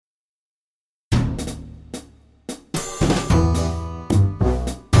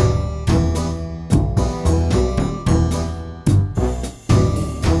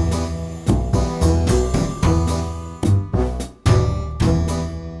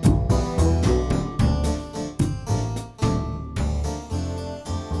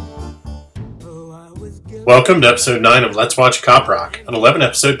Welcome to episode 9 of Let's Watch Cop Rock, an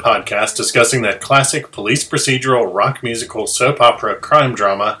 11-episode podcast discussing that classic police procedural rock musical soap opera crime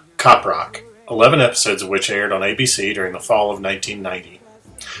drama, Cop Rock, 11 episodes of which aired on ABC during the fall of 1990.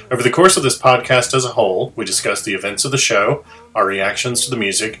 Over the course of this podcast as a whole, we discuss the events of the show, our reactions to the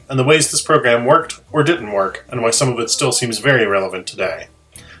music, and the ways this program worked or didn't work, and why some of it still seems very relevant today.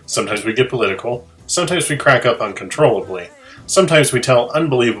 Sometimes we get political, sometimes we crack up uncontrollably, sometimes we tell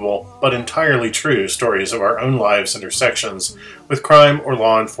unbelievable, but entirely true stories of our own lives' intersections with crime or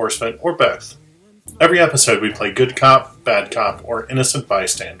law enforcement or both. Every episode we play good cop, bad cop, or innocent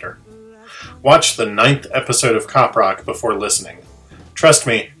bystander. Watch the 9th episode of Cop Rock before listening. Trust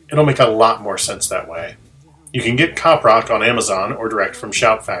me, it'll make a lot more sense that way. You can get Cop Rock on Amazon or direct from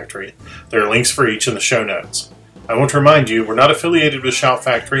Shout Factory. There are links for each in the show notes. I want to remind you, we're not affiliated with Shout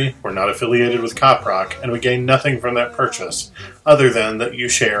Factory, we're not affiliated with Cop Rock, and we gain nothing from that purchase, other than that you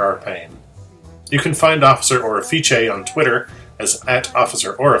share our pain. You can find Officer Orifice on Twitter as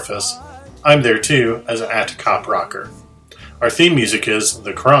 @OfficerOrifice. I'm there too as @CopRocker. Our theme music is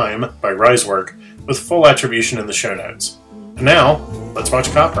The Crime by Risework, with full attribution in the show notes. And now, let's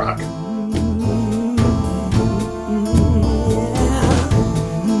watch Cop Rock.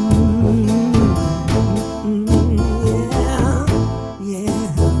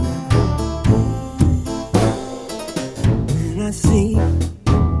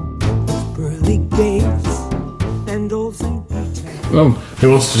 Who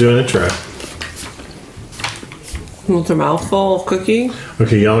wants to do an intro? With a mouthful of cookie?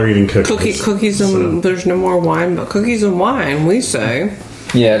 Okay, y'all are eating cookies. Cookies and there's no more wine, but cookies and wine, we say.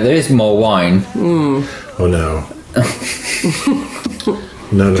 Yeah, there is more wine. Oh no.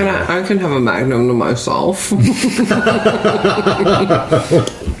 No. I can have a Magnum to myself.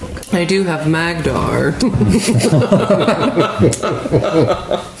 I do have Magdar.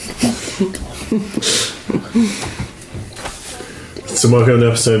 So welcome to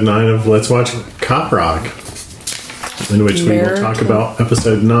episode 9 of Let's Watch Cop Rock, in which we will talk about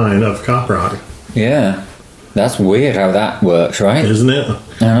episode 9 of Cop Rock. Yeah. That's weird how that works, right? Isn't it?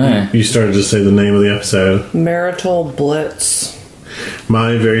 I know. You started to say the name of the episode. Marital Blitz.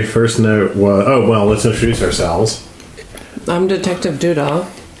 My very first note was... Oh, well, let's introduce ourselves. I'm Detective Duda.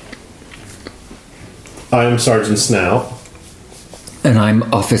 I'm Sergeant Snout. And I'm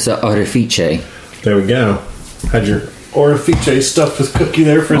Officer Orifice. There we go. Had your Orifice stuffed with cookie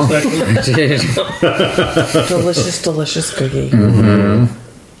there for a second. I did. Delicious cookie. Mm-hmm.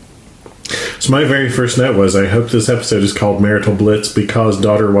 So my very first note was, I hope this episode is called Marital Blitz because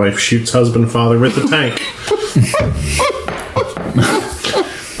daughter-wife shoots husband-father with the tank.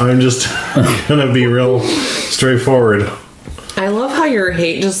 I'm just gonna be real straightforward. I love how your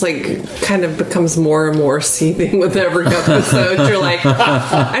hate just kind of becomes more and more seething with every episode. You're like,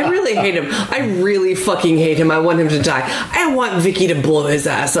 I really hate him. I really fucking hate him. I want him to die. I want Vicky to blow his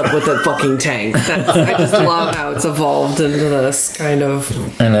ass up with a fucking tank. I just love how it's evolved into this kind of...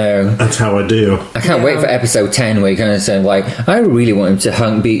 I know. That's how I do. I can't wait for episode 10 where you're going to say, I really want him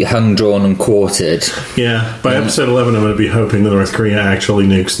to be hung, drawn, and quartered. Yeah, by episode 11 I'm going to be hoping that North Korea actually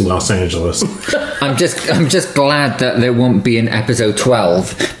nukes Los Angeles. I'm just glad that there won't be an episode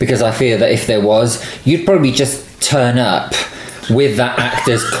 12, because I fear that if there was, you'd probably just turn up with that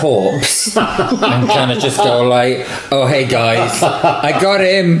actor's corpse and kind of just go oh hey guys, I got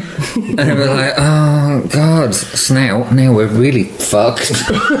him, and I'd be like, oh god, Snout, now we're really fucked. And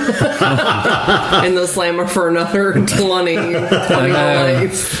the slammer for another 20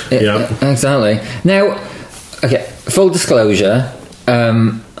 lives. Yeah, exactly. Now, okay, full disclosure,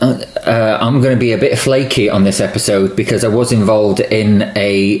 I'm going to be a bit flaky on this episode because I was involved in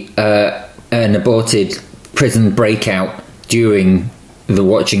an aborted prison breakout during the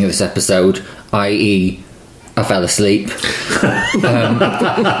watching of this episode, i.e. I fell asleep.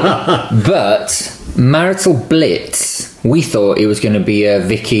 But Marital Blitz, we thought it was going to be a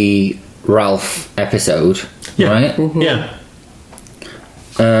Vicky Ralph episode, right? Mm-hmm. Yeah.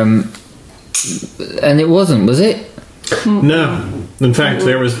 And it wasn't, was it? No. In fact,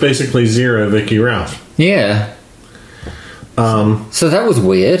 there was basically zero Vicky Ralph. Yeah. So that was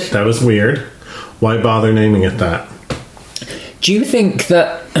weird. That was weird. Why bother naming it that? Do you think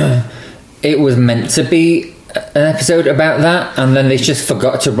that it was meant to be an episode about that and then they just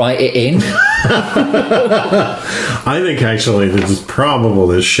forgot to write it in? I think actually this is probable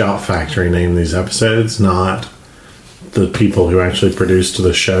that Shout Factory named these episodes, not the people who actually produced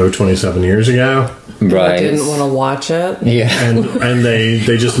the show 27 years ago. Right. I didn't want to watch it. Yeah. And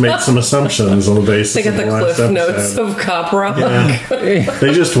they just made some assumptions on the basis They got the last cliff episode. notes of Cop Rock. Yeah.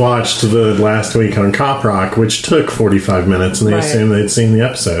 They just watched the last week on Cop Rock, which took 45 minutes, and they assumed they'd seen the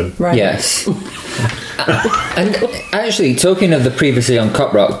episode. Right. Yes. And actually, talking of the previously on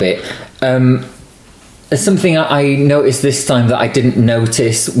Cop Rock bit, there's something I noticed this time that I didn't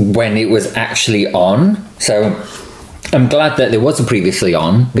notice when it was actually on. So I'm glad that there was a previously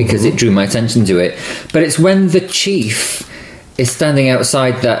on because it drew my attention to it. But it's when the chief is standing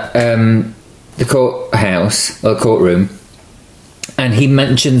outside that the courthouse or courtroom, and he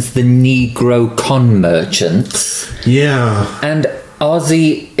mentions the Negro con merchants. Yeah. And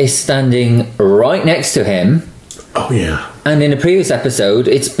Ozzy is standing right next to him. Oh, yeah. And in a previous episode,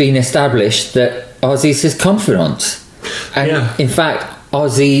 it's been established that Ozzy's his confidant. And in fact,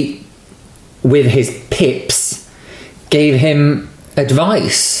 Ozzy, with his pips, gave him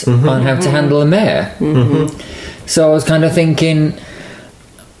advice on how to handle a mayor. So I was kind of thinking,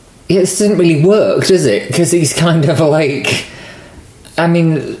 this doesn't really work, does it? Because he's kind of like... I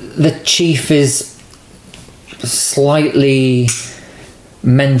mean, the chief is slightly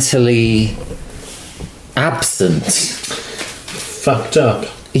mentally absent. Fucked up.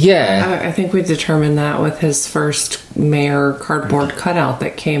 Yeah. I think we determined that with his first mayor cardboard cutout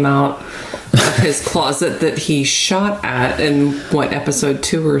that came out of his closet that he shot at in episode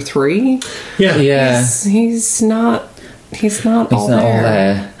 2 or 3. Yeah. Yeah. He's not all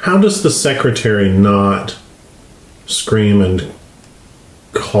there. How does the secretary not scream and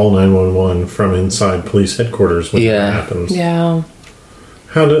call 911 from inside police headquarters when that happens? Yeah.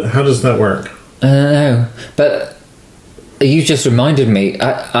 How does that work? I don't know. But you just reminded me,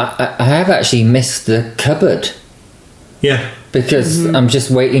 I have actually missed the cupboard. Yeah. Because I'm just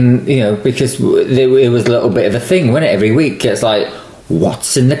waiting, because it was a little bit of a thing, wasn't it? Every week, it's like,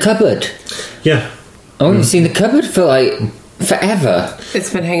 what's in the cupboard? Yeah. I haven't seen the cupboard for forever.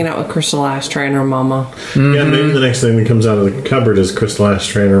 It's been hanging out with Crystal Ashtray and her mama. Yeah, maybe the next thing that comes out of the cupboard is Crystal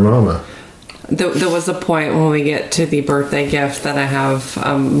Ashtray and her mama. There was a point when we get to the birthday gift that I have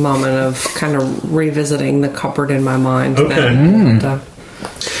a moment of kind of revisiting the cupboard in my mind. Okay.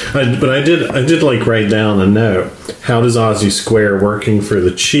 But I did write down a note. How does Ozzy square working for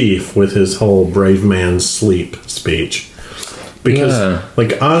the chief with his whole brave man sleep speech? Because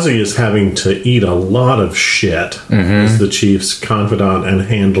Ozzy is having to eat a lot of shit as the chief's confidant and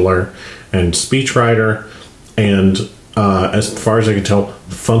handler and speechwriter and as far as I can tell,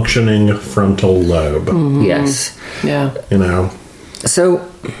 functioning frontal lobe. Yes. Yeah. So,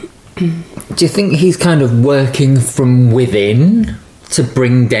 do you think he's kind of working from within to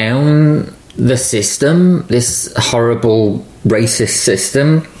bring down the system, this horrible racist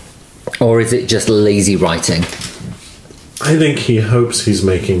system, or is it just lazy writing? I think he hopes he's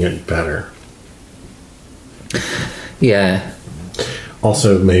making it better. Yeah.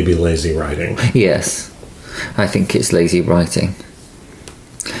 Also, maybe lazy writing. Yes. I think it's lazy writing.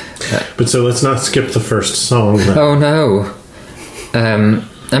 But so let's not skip the first song. Oh no.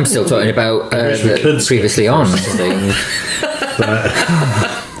 I'm still talking about the previously on thing.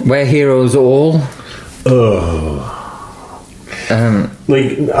 Where Heroes All.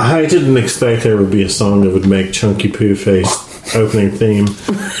 I didn't expect there would be a song that would make Chunky Poo Face opening theme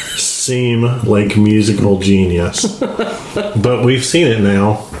seem like musical genius. But we've seen it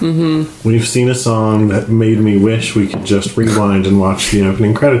now. We've seen a song that made me wish we could just rewind and watch the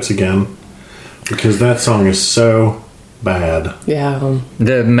opening credits again. Because that song is so bad. Yeah.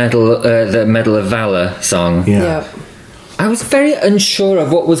 The Medal of Valor song. Yeah. Yep. I was very unsure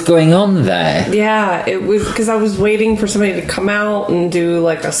of what was going on there. Yeah, it was because I was waiting for somebody to come out and do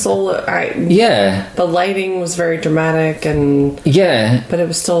a solo. The lighting was very dramatic but it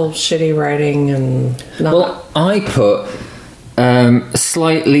was still shitty writing and not. Well, I put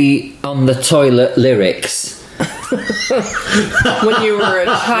slightly on the toilet lyrics. When you were a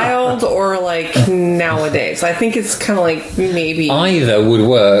child or nowadays. I think it's kind of maybe either would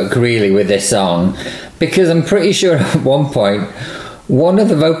work really with this song, because I'm pretty sure at one point one of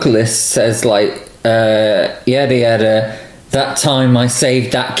the vocalists says yada yada, that time I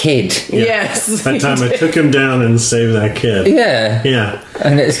saved that kid. Yeah. Yes. That time I took him down and saved that kid. Yeah. Yeah.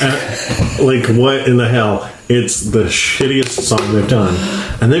 And it's what in the hell? It's the shittiest song they've done.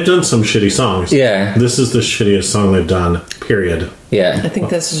 And they've done some shitty songs. Yeah. This is the shittiest song they've done, period. Yeah. I think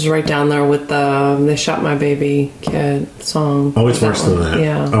this is right down there with the They Shot My Baby Kid song. Oh, it's worse than that.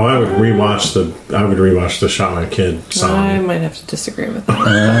 Yeah. Oh, I would rewatch the Shot My Kid song. I might have to disagree with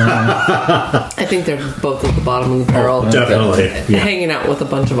that. I think they're both at the bottom of the barrel. Oh, definitely. Yeah. Hanging out with a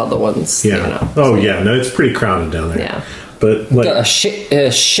bunch of other ones. Yeah. Oh, yeah. No, it's pretty crowded down there. Yeah. But got a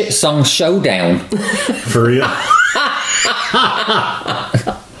shit song showdown. for real.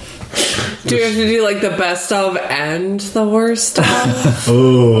 Do we have to do like the best of and the worst of?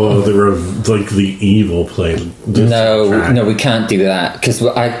 Oh, the evil play. No, we can't do that because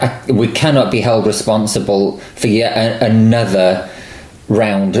we cannot be held responsible for yet another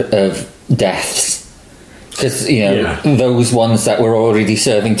round of deaths. Because those ones that we're already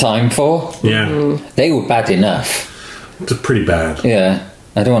serving time for, they were bad enough. It's pretty bad. Yeah.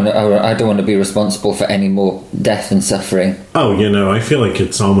 I don't want to be responsible for any more death and suffering. Oh, I feel like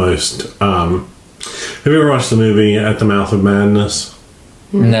it's almost. Have you ever watched the movie At the Mouth of Madness?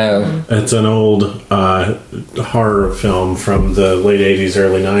 No. It's an old horror film from the late 80s,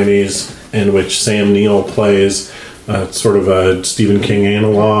 early 90s, in which Sam Neill plays sort of a Stephen King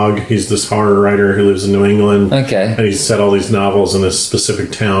analog. He's this horror writer who lives in New England. Okay. And he's set all these novels in this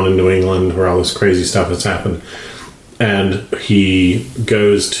specific town in New England where all this crazy stuff has happened. And he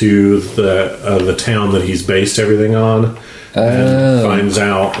goes to the town that he's based everything on, and finds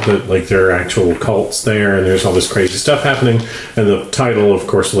out that there are actual cults there, and there's all this crazy stuff happening. And the title, of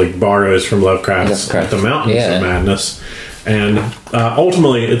course, borrows from Lovecraft's At the Mountains of Madness. And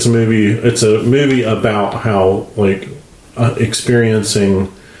ultimately, it's a movie. It's a movie about how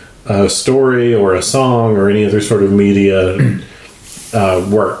experiencing a story or a song or any other sort of media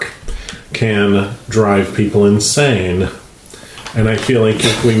work can drive people insane. And I feel like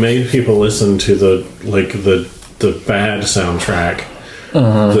if we made people listen to the bad soundtrack,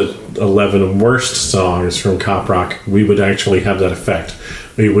 the 11 worst songs from Cop Rock, we would actually have that effect.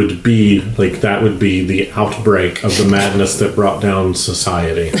 It would be that would be the outbreak of the madness that brought down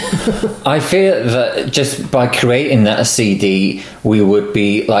society. I fear that just by creating that CD, we would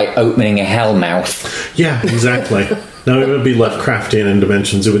be opening a hell mouth. Yeah, exactly. No, it would be Lovecraftian in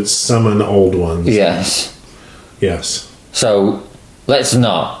dimensions. It would summon old ones. Yes. So let's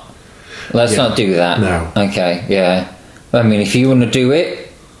not do that. No. Okay. Yeah. I mean, if you want to do it,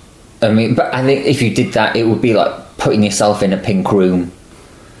 but I think if you did that, it would be like putting yourself in a pink room.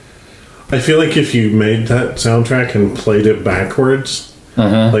 I feel like if you made that soundtrack and played it backwards,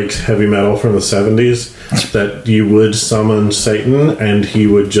 like heavy metal from the 70s, that you would summon Satan and he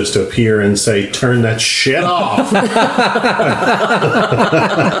would just appear and say, "Turn that shit off."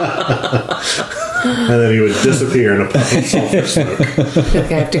 And then he would disappear in a puff of sulfur smoke.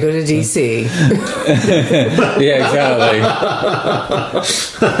 I have to go to DC. Yeah, exactly.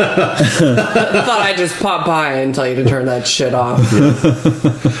 I thought I'd just pop by and tell you to turn that shit off.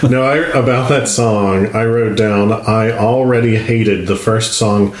 No, about that song, I wrote down, I already hated the first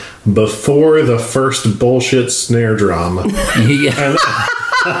song before the first bullshit snare drum. Yeah.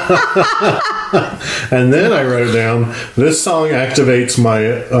 And then I wrote down, this song activates my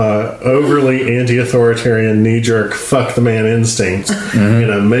overly anti-authoritarian knee-jerk fuck the man instinct in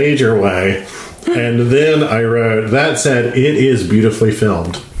a major way. And then I wrote, that said, it is beautifully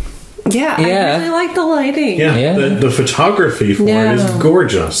filmed. Yeah, I really like the lighting. Yeah. The photography for it is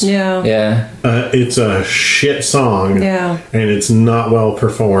gorgeous. Yeah. It's a shit song. Yeah. And it's not well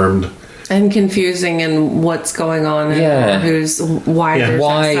performed. And confusing and what's going on and why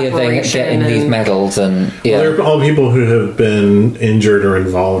are they getting these medals and well, they're all people who have been injured or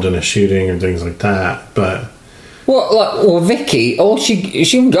involved in a shooting and things like that. But Vicky,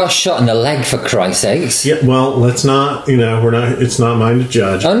 she got shot in the leg, for Christ's sakes. Yeah, well, let's not. It's not mine to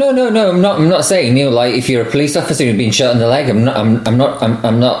judge. Oh no, I'm not saying if you're a police officer and being shot in the leg, I'm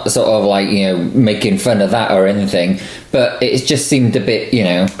not sort of making fun of that or anything. But it just seemed a bit,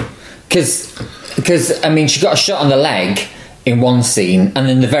 because she got shot on the leg in one scene, and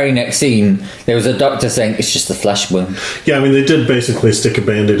in the very next scene there was a doctor saying it's just a flesh wound. Yeah, they did basically stick a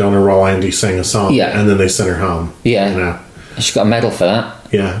band-aid on her while Andy sang a song, and then they sent her home. Yeah, she got a medal for that.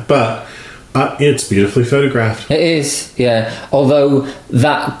 Yeah, but it's beautifully photographed. It is, yeah. Although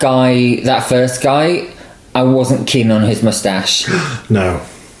that first guy, I wasn't keen on his moustache. No,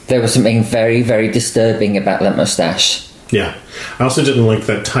 there was something very, very disturbing about that moustache. Yeah. I also didn't like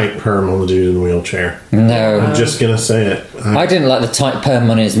that tight perm on the dude in the wheelchair. No. I'm just going to say it. I didn't like the tight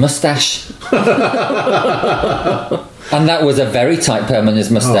perm on his moustache. And that was a very tight perm on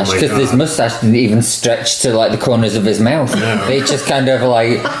his moustache, because his moustache didn't even stretch to the corners of his mouth. No. It just kind of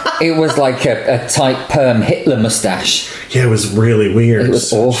it was like a tight perm Hitler moustache. Yeah, it was really weird. It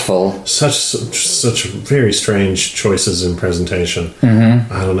was awful. Such very strange choices in presentation.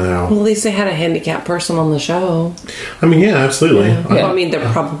 Mm-hmm. I don't know. Well, at least they had a handicapped person on the show. Yeah, absolutely. Yeah. Well,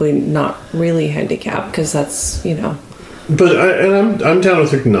 they're probably not really handicapped, because that's, But I'm down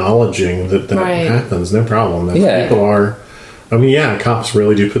with acknowledging that happens. No problem. People are. Cops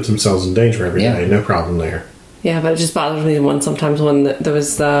really do put themselves in danger every day. No problem there. Yeah, but it just bothers me sometimes when there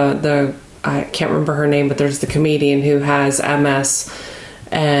was the I can't remember her name, but there's the comedian who has MS,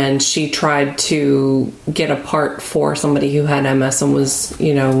 and she tried to get a part for somebody who had MS and was,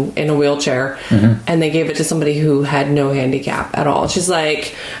 in a wheelchair, and they gave it to somebody who had no handicap at all. She's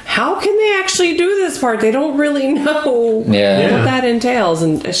like, how can they actually do this part? They don't really know what that entails.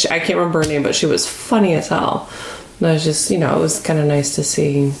 And I can't remember her name, but she was funny as hell. And I was just, it was kind of nice to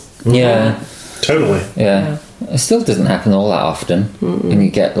see. Yeah. Totally. Yeah. It still doesn't happen all that often. And you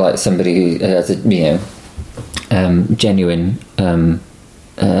get like somebody who has a, genuine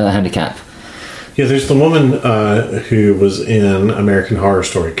handicap. Yeah, there's the woman who was in American Horror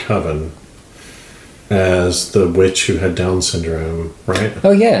Story Coven as the witch who had Down syndrome, right?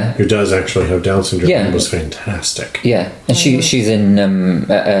 Oh yeah, who does actually have Down syndrome. Yeah, and was fantastic. Yeah, and she's in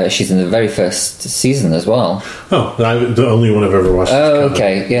the very first season as well. Oh, the only one I've ever watched. Oh,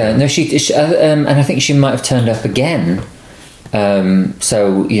 okay, yeah. No, she and I think she might have turned up again.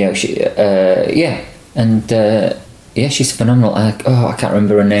 So she and she's phenomenal. I can't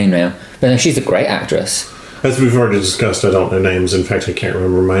remember her name now, but no, she's a great actress. As we've already discussed, I don't know names. In fact, I can't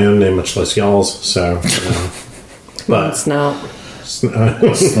remember my own name, much less y'all's. So, but Snout.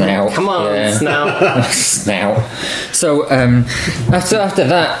 Snout. Come on, yeah. Snout. Snout. So, after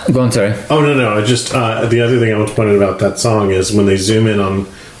that, go on, sorry. Oh no! I just the other thing I want to point out about that song is when they zoom in on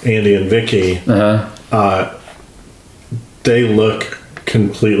Andy and Vicky, they look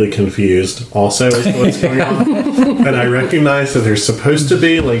completely confused also as to what's going on. And I recognize that they're supposed to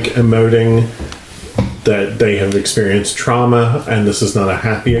be like emoting that they have experienced trauma and this is not a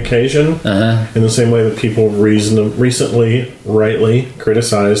happy occasion, in the same way that people recently rightly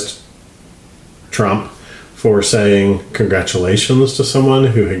criticized Trump for saying congratulations to someone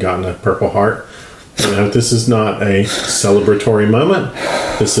who had gotten a Purple Heart. This is not a celebratory moment.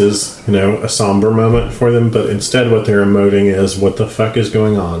 This is, a somber moment for them, but instead what they're emoting is what the fuck is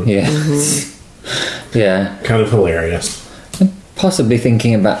going on. Yeah. Yeah. Kind of hilarious. Possibly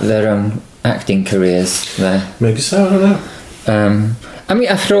thinking about their own acting careers there. Maybe so, I don't know. I mean,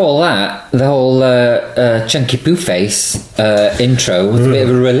 after all that, the whole Chunky Poo Face intro was a bit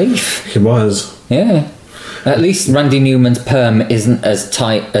of a relief. It was. Yeah. At least Randy Newman's perm isn't as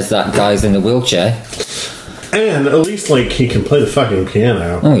tight as that guy's in the wheelchair. And at least, he can play the fucking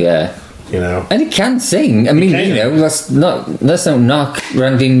piano. Oh, yeah. And he can sing. I mean, let's not knock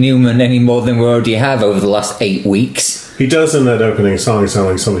Randy Newman any more than we already have over the last 8 weeks. He does in that opening song sound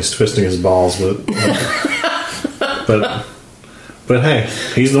like somebody's twisting his balls, but hey,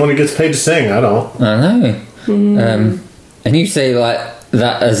 he's the one who gets paid to sing. I don't. I know. And you say like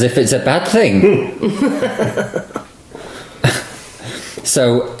that as if it's a bad thing.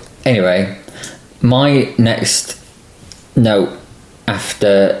 So anyway, my next note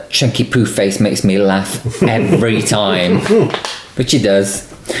after Chunky Poo Face makes me laugh every time, which he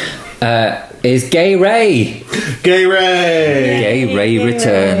does, is Gay Ray. Gay Ray. Gay Ray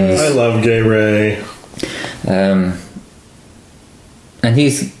returns. I love Gay Ray. And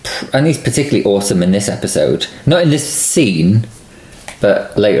he's particularly awesome in this episode. Not in this scene,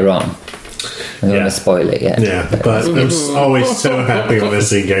 but later on. I don't want to spoil it yet. Yeah, but I'm always so happy when I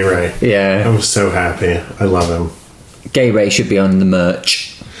see Gay Ray. Yeah. I'm so happy. I love him. Gay Ray should be on the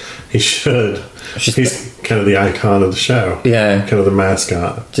merch. He should. He's kind of the icon of the show. Yeah. Kind of the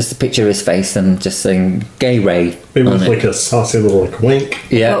mascot. Just a picture of his face and just saying Gay Ray. Maybe with like a saucy little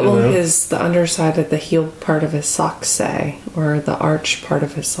wink. Yeah. What will the underside of the heel part of his socks say? Or the arch part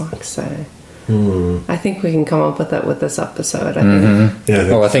of his socks say? I think we can come up with that with this episode. I think.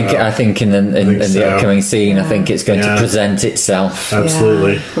 Yeah, I think in the upcoming scene, I think it's going to present itself.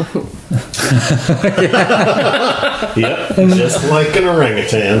 Absolutely. Yep, just like an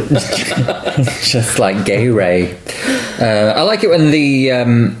orangutan. Just like Gay Ray. I like it when the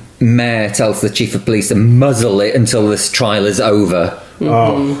mayor tells the chief of police to muzzle it until this trial is over.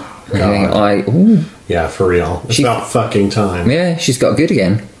 Oh, God. Yeah, for real. It's about fucking time. Yeah, she's got good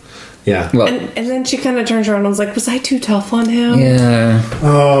again. Yeah. Well, and then she kind of turns around and was like, was I too tough on him? Yeah.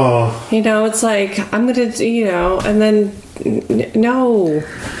 Oh. It's like, I'm going to, and then, no.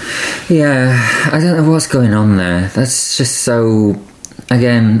 Yeah, I don't know what's going on there. That's just so,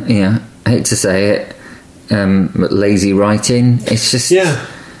 again, I hate to say it, but lazy writing. It's just... Yeah.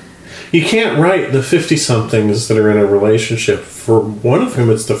 You can't write the 50-somethings that are in a relationship, for one of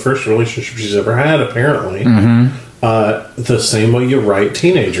whom it's the first relationship she's ever had, apparently. The same way you write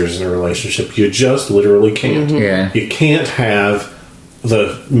teenagers in a relationship. You just literally can't. Yeah. You can't have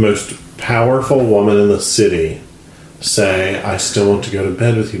the most powerful woman in the city say, I still want to go to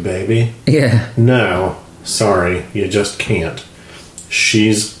bed with you, baby. Yeah. No. Sorry. You just can't.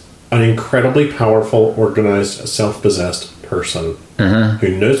 She's an incredibly powerful, organized, self-possessed person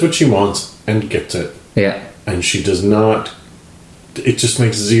who knows what she wants and gets it. Yeah. And she does not it just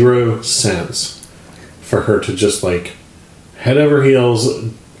makes zero sense for her to just like head over heels,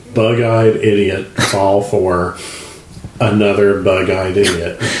 bug-eyed idiot fall for another bug-eyed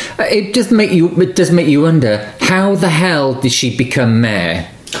idiot. It does make you wonder, how the hell did she become mayor?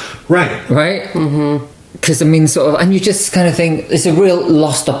 Right. Mm-hmm. Because I mean, sort of, and you just kind of think it's a real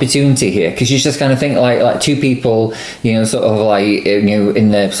lost opportunity here. Because you just kind of think like two people, you know, sort of like, you know, in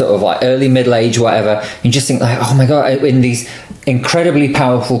their sort of like early middle age, whatever. You just think like, oh my god, in these incredibly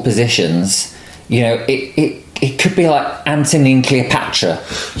powerful positions, you know, it could be like Antony and Cleopatra.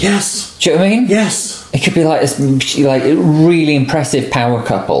 Yes. Do you know what I mean? Yes. It could be like this, like a really impressive power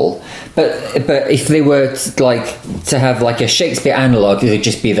couple. But if they were to have like a Shakespeare analogue, it would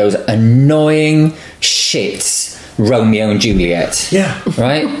just be those annoying shits, Romeo and Juliet. Yeah.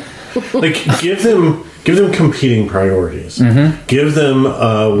 Right? Like give them competing priorities. Mm-hmm. Give them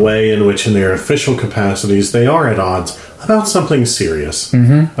a way in which in their official capacities they are at odds about something serious,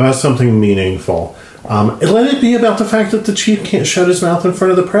 about something meaningful. And let it be about the fact that the chief can't shut his mouth in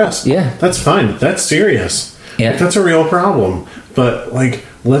front of the press. Yeah. That's fine. That's serious. Yeah. Like, that's a real problem. But like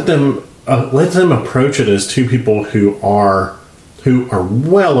let them approach it as two people who are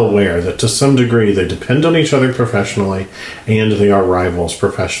well aware that to some degree they depend on each other professionally and they are rivals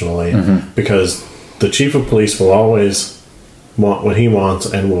professionally, because the chief of police will always want what he wants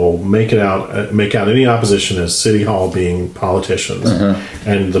and will make out any opposition as City Hall being politicians,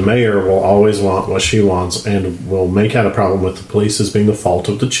 and the mayor will always want what she wants and will make out a problem with the police as being the fault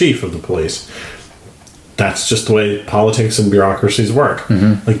of the chief of the police. That's just the way politics and bureaucracies work.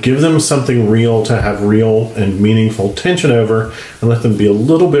 Like, give them something real to have real and meaningful tension over, and let them be a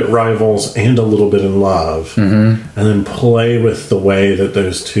little bit rivals and a little bit in love, and then play with the way that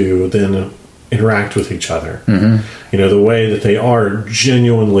those two then interact with each other. You know, the way that they are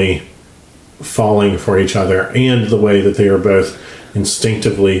genuinely falling for each other, and the way that they are both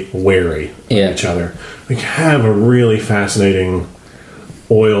instinctively wary of each other. Like, have a really fascinating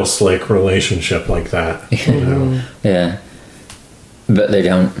oil slick relationship like that. You know? Yeah. But they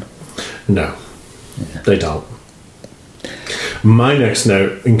don't. No, they don't. My next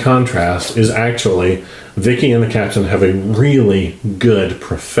note, in contrast, is actually Vicky and the captain have a really good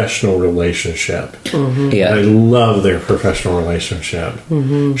professional relationship. Yeah. I love their professional relationship.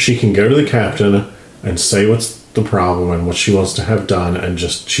 She can go to the captain and say what's the problem and what she wants to have done, and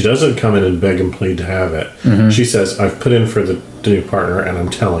just, she doesn't come in and beg and plead to have it. She says, I've put in for the new partner and I'm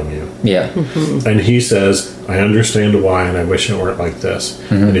telling you. Yeah. And he says, I understand why and I wish it weren't like this.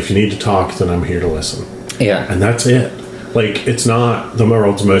 And if you need to talk, then I'm here to listen. Yeah. And that's it. Like, it's not the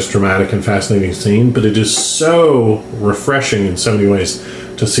world's most dramatic and fascinating scene, but it is so refreshing in so many ways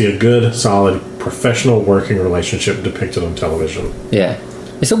to see a good, solid, professional working relationship depicted on television. Yeah.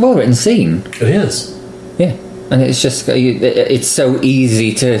 It's a well-written scene. It is. Yeah. And it's just, it's so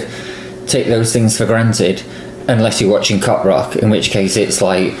easy to take those things for granted, unless you're watching Cop Rock, in which case it's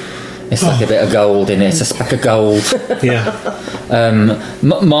like a bit of gold in it. It's a speck of gold. Yeah.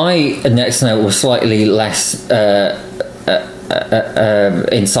 My next note was slightly less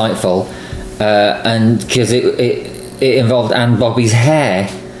insightful, and because it involved Anne Bobby's hair.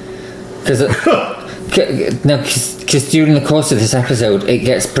 Because during the course of this episode, it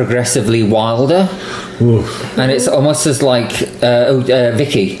gets progressively wilder. Oof. And it's almost as like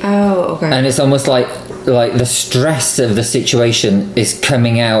Vicky. Oh, okay. And it's almost like the stress of the situation is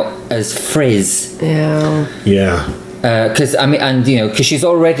coming out as frizz. Yeah. Yeah. Because because she's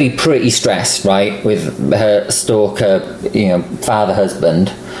already pretty stressed, right, with her stalker, father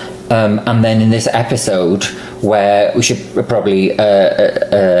husband, and then in this episode where we should probably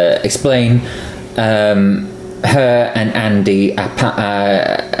explain, her and Andy are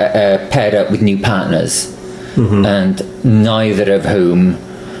paired up with new partners, and neither of whom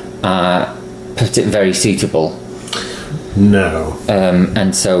are very suitable. No.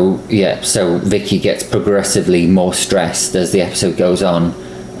 And so Vicky gets progressively more stressed as the episode goes on,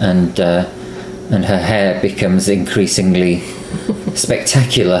 and her hair becomes increasingly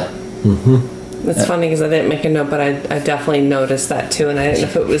spectacular. It's funny because I didn't make a note, but I definitely noticed that too, and I didn't know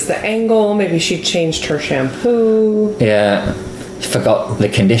if it was the angle. Maybe she changed her shampoo. Yeah, forgot the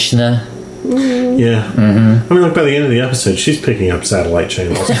conditioner. Yeah. I mean, like, by the end of the episode, she's picking up satellite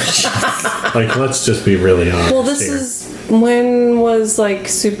channels. Like, let's just be really honest. Well, this is when was like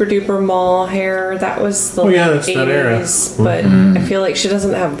super duper mall hair. That was the that's 80s, that era. But I feel like she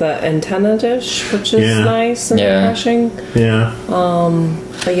doesn't have the antenna dish, which is nice and refreshing. Yeah.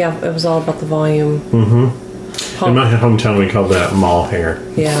 But yeah, it was all about the volume. In my hometown, we call that mall hair.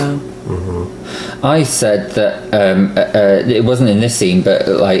 Yeah. I said that it wasn't in this scene, but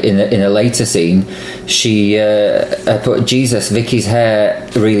like in a later scene, she put, Jesus, Vicky's hair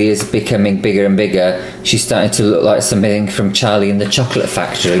really is becoming bigger and bigger. She's starting to look like something from Charlie and the Chocolate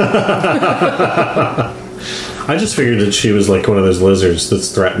Factory. I just figured that she was like one of those lizards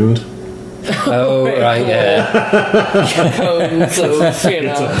that's threatened. Oh, right, yeah. Cones of, It's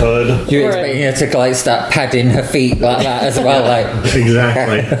a hood. You're expecting her to like start padding her feet like that as well, like.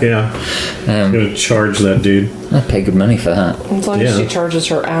 Exactly, yeah. I'm going to charge that dude. I'd pay good money for that. As long as she charges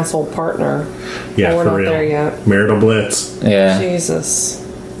her asshole partner. Yeah, we're for not real. there yet. Marital blitz. Yeah. Jesus.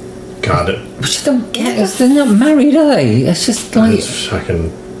 Got it. Which I don't get, 'cause they're not married, are they? It's just like. It's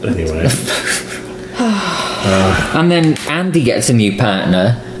fucking... Anyway. And then Andy gets a new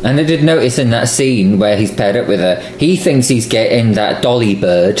partner, and I did notice in that scene where he's paired up with her, he thinks he's getting that Dolly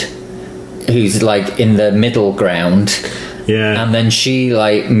bird, who's like in the middle ground, Yeah. and then she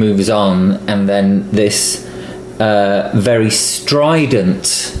like moves on, and then this very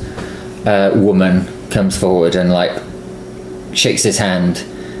strident woman comes forward and like shakes his hand,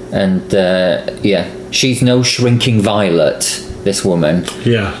 and yeah, she's no shrinking violet, this woman.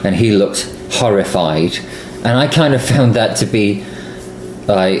 Yeah. And he looked horrified, and I kind of found that to be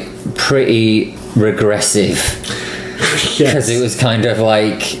like pretty regressive, because it was kind of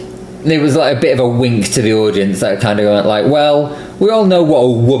like it was like a bit of a wink to the audience that kind of went like, well, we all know what a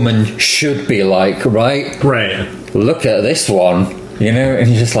woman should be like, right? Right. Look at this one, you know. And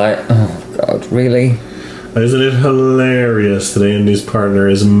you're just like, oh god, really? Isn't it hilarious that Andy's partner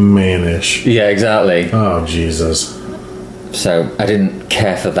is mannish? Yeah, exactly. Oh, Jesus. So I didn't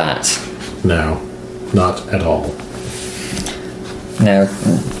care for that. No. Not at all. Now,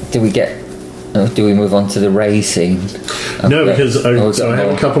 do we move on to the Ray scene? No, because I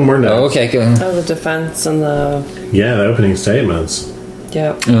have a couple more notes. Oh, okay, go on. Oh, the defense and the... Yeah, the opening statements.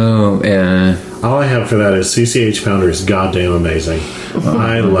 Yep. Oh, yeah. All I have for that is CCH Pounder is goddamn amazing.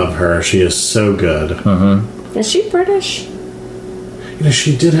 I love her. She is so good. Is she British? You know,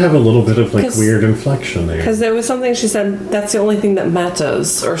 she did have a little bit of like 'Cause- weird inflection there. Because there was something she said, that's the only thing that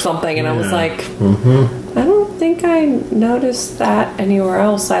matters, or something, and I was Yeah. like, I don't think I noticed that anywhere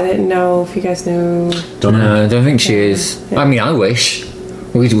else. I didn't know if you guys knew. Don't know. No, I don't think she is. I mean, I wish.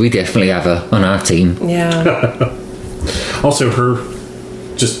 We definitely have her on our team. Yeah. Also,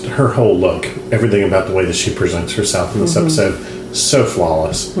 her whole look, everything about the way that she presents herself in this episode, so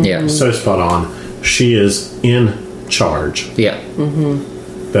flawless. Yeah. So spot on. She is in charge. Yeah.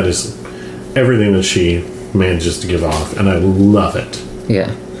 That is everything that she manages to give off, and I love it. Yeah.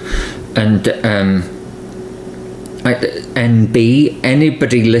 And NB,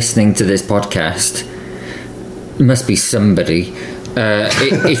 anybody listening to this podcast, must be somebody.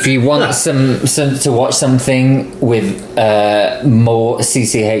 If you want some to watch something with more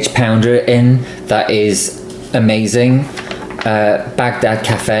CCH Pounder in, that is amazing. Baghdad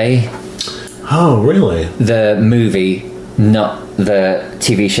Cafe, Oh, really? the movie, not the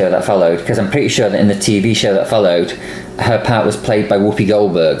TV show that followed, because I'm pretty sure that in the TV show that followed, her part was played by Whoopi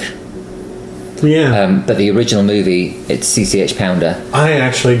Goldberg. Yeah. But the original movie, it's CCH Pounder. I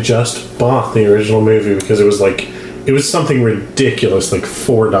actually just bought the original movie because it was something ridiculous, like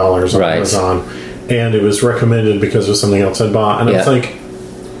 $4 on Right. Amazon, and it was recommended because of something else I bought, and I was Yeah. like,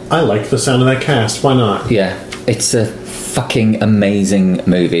 I like the sound of that cast. Why not? Yeah, it's a fucking amazing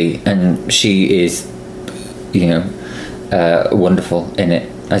movie, and she is, wonderful in it,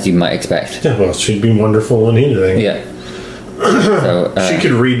 as you might expect. Yeah, well, she'd be wonderful in anything. Yeah. So, She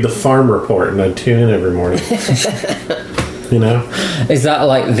could read the farm report, and I'd tune in every morning. You know? is that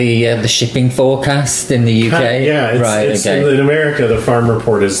like the shipping forecast in the UK? Yeah, it's, right. it's Okay. in America, the farm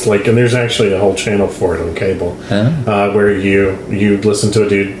report is like, and there's actually a whole channel for it on cable, where you listen to a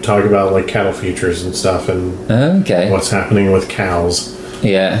dude talk about like cattle futures and stuff, and Okay. what's happening with cows.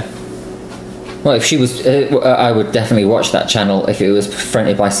 Yeah. Well, if she was, I would definitely watch that channel if it was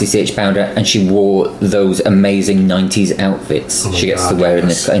fronted by CCH Pounder and she wore those amazing 90s outfits my she gets God, to wear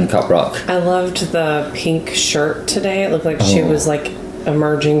yes. in Cop Rock. I loved the pink shirt today. It looked like she was like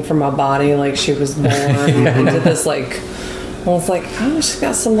emerging from a body, like she was born into this like. I was like, oh, she's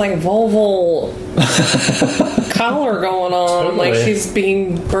got some like vulval collar going on. Totally. Like she's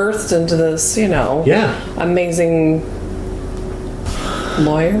being birthed into this, Yeah. amazing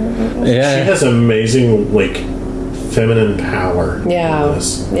lawyer. She Yeah. has amazing, feminine power. in Yeah.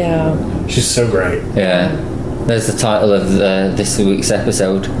 this. Yeah. She's so great. Yeah. There's the title of this week's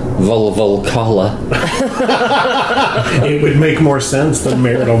episode, Vulval Collar. It would make more sense than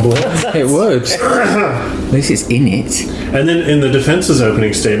Marital Bliss. It would. At least it's in it. And then in the defense's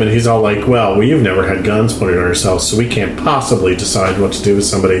opening statement, he's all like, well, we've never had guns pointed at ourselves, so we can't possibly decide what to do with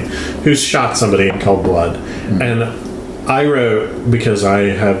somebody who's shot somebody in cold blood. And I wrote, because I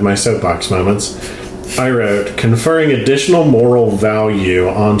have my soapbox moments, I wrote, conferring additional moral value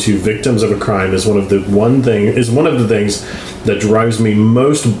onto victims of a crime is one of the things that drives me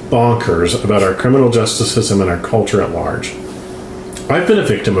most bonkers about our criminal justice system and our culture at large. I've been a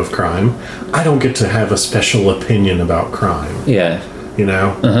victim of crime. I don't get to have a special opinion about crime. Yeah. You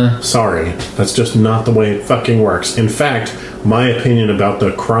know? Sorry. That's just not the way it fucking works. In fact, my opinion about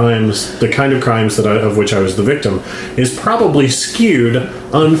the crimes, the kind of crimes of which I was the victim, is probably skewed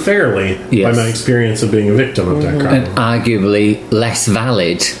unfairly by my experience of being a victim of that crime. And arguably less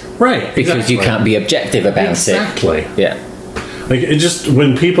valid. Right. Because you can't be objective about it. Exactly. Yeah. Like, it just,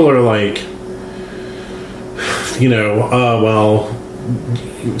 when people are like,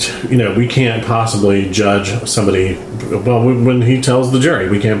 we can't possibly judge somebody. Well, when he tells the jury,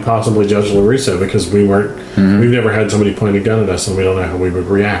 we can't possibly judge LaRusso because we've never had somebody point a gun at us and we don't know how we would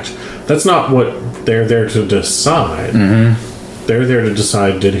react. That's not what they're there to decide. They're there to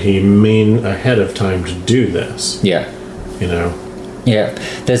decide, did he mean ahead of time to do this? Yeah. You know? Yeah.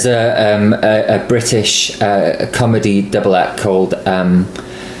 There's a British comedy double act called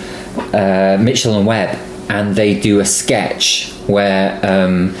Mitchell and Webb, and they do a sketch where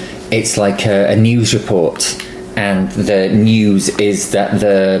it's like a news report, and the news is that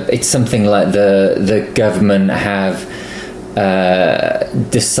it's something like the government have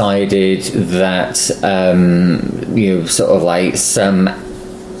decided that sort of like some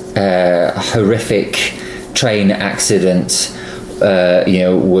horrific train accident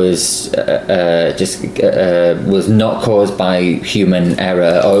was not caused by human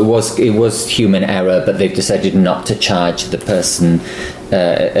error, or it was human error, but they've decided not to charge the person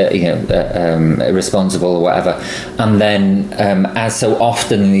responsible or whatever. And then as so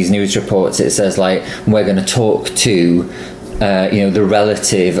often in these news reports, it says like, we're going to talk to the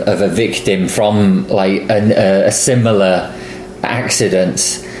relative of a victim from like a similar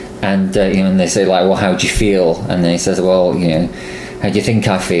accident. And and they say like, well, how do you feel? And then he says, well, how do you think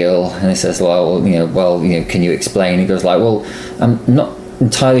I feel? And he says, well, can you explain? He goes like, well, I'm not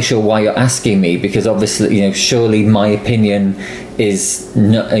entirely sure why you're asking me, because obviously, surely my opinion is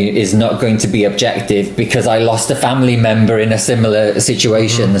not going to be objective because I lost a family member in a similar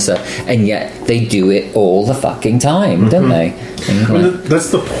situation. So, and yet they do it all the fucking time, don't they? That's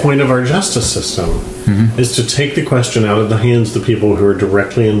the point of our justice system, is to take the question out of the hands of the people who are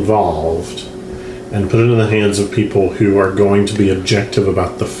directly involved and put it in the hands of people who are going to be objective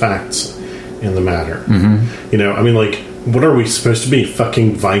about the facts in the matter. What are we supposed to be,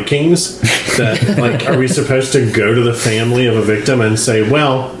 fucking Vikings? That are we supposed to go to the family of a victim and say,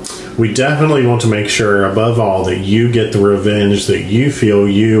 well, we definitely want to make sure above all that you get the revenge that you feel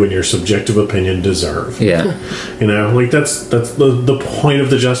you and your subjective opinion deserve. Yeah. That's the point of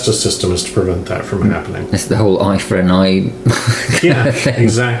the justice system, is to prevent that from happening. It's the whole eye for an eye. Yeah,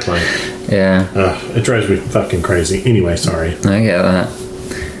 exactly. Yeah. It drives me fucking crazy. Anyway, sorry. I get that.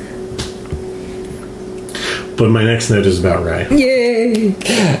 But my next note is about Ray. Yay!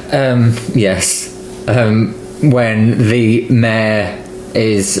 Yes. When the mayor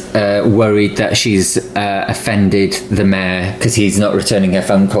is worried that she's offended the mayor because he's not returning her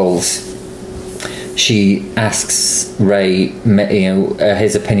phone calls, she asks Ray,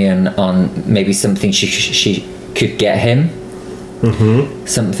 his opinion on maybe something she could get him.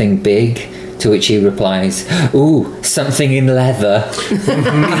 Something big. To which he replies, ooh, something in leather.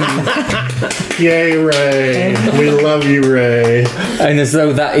 Yay, Ray. We love you, Ray. And as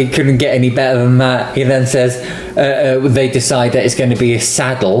though that it couldn't get any better than that, he then says, they decide that it's going to be a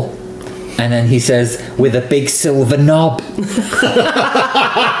saddle. And then he says, with a big silver knob.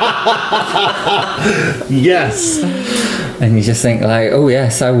 Yes. And you just think like, oh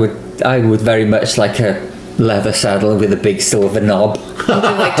yes, I would very much like a leather saddle with a big silver knob.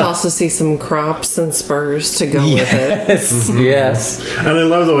 I'd like to also see some crops and spurs to go with it. Yes. And I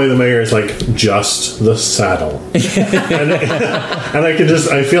love the way the mayor is like, just the saddle. and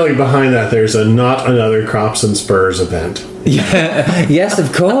I feel like behind that there's not another crops and spurs event. Yeah. Yes,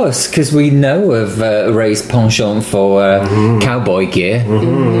 of course, because we know of Ray's penchant for cowboy gear.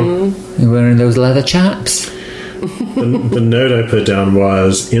 Wearing those leather chaps. The note I put down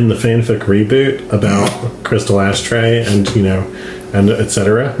was, in the fanfic reboot about Crystal Ashtray and and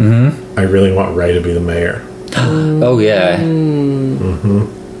etc. I really want Ray to be the mayor. Oh yeah.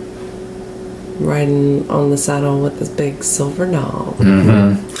 riding on the saddle with this big silver knob.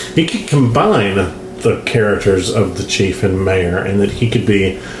 He could combine the characters of the chief and mayor, and that he could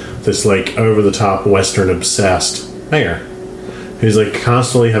be this like over-the-top Western obsessed mayor who's like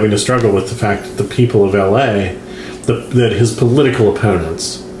constantly having to struggle with the fact that the people of LA, that his political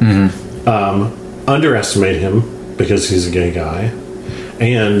opponents underestimate him because he's a gay guy,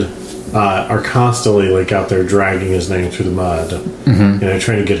 and are constantly like out there dragging his name through the mud,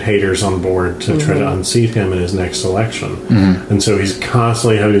 trying to get haters on board to try to unseat him in his next election. And so he's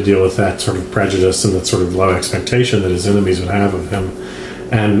constantly having to deal with that sort of prejudice and that sort of low expectation that his enemies would have of him,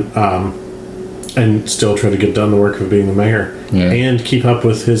 and still try to get done the work of being the mayor, and keep up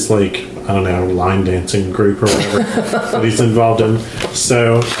with his like, I don't know, line dancing group or whatever that he's involved in.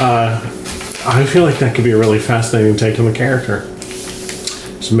 So I feel like that could be a really fascinating take on the character.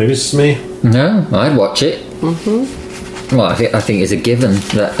 So maybe it's just me. No, I'd watch it. Well, I think it's a given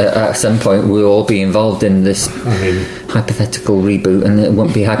that at some point we'll all be involved in this hypothetical reboot, and it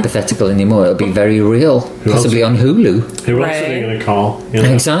won't be hypothetical anymore. It'll be very real, possibly on Hulu. Who else are they going to call? You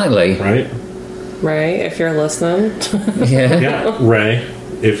know? Exactly. Right? Ray, if you're listening. Yeah. Ray,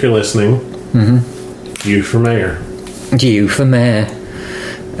 if you're listening, you for mayor. You for mayor.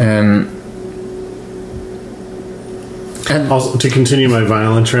 And Also, to continue my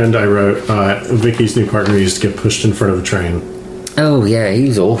violent trend, I wrote Vicky's new partner used to get pushed in front of a train. oh yeah,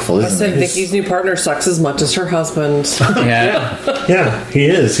 he's awful, I isn't said Vicky's new partner sucks as much as her husband. he? Yeah. Yeah, he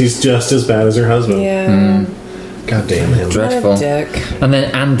is. He's just as bad as her husband. Yeah. God damn him. Dreadful. What a dick. And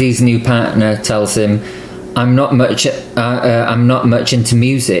then Andy's new partner tells him, I'm not much into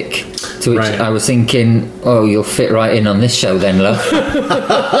music. To which Right. I was thinking, oh, you'll fit right in on this show then, love.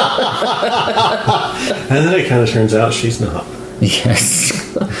 And then it kind of turns out she's not.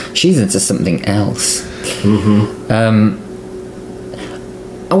 Yes. She's into something else.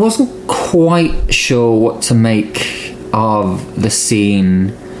 I wasn't quite sure what to make of the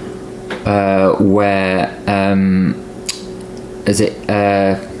scene where is it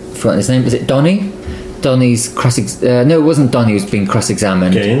forgotten his name, is it Donnie? Donnie's no, it wasn't Donnie who's being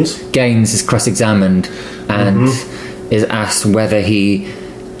cross-examined. Gaines is cross-examined and is asked whether he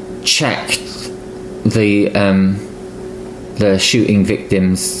checked the shooting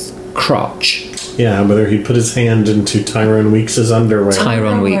victim's crotch. Yeah, whether he put his hand into Tyrone Weeks' underwear.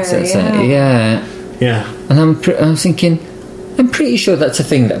 Tyrone Weeks, that's yeah. it. Yeah. Yeah. And I'm thinking, I'm pretty sure that's a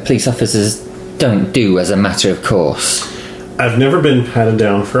thing that police officers don't do as a matter of course. I've never been patted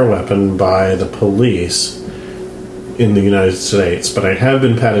down for a weapon by the police in the United States, but I have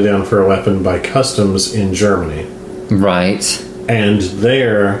been patted down for a weapon by customs in Germany. Right. And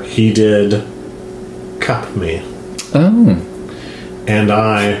there he did cup me. Oh. And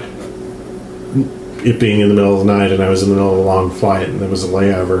it being in the middle of the night and I was in the middle of a long flight and there was a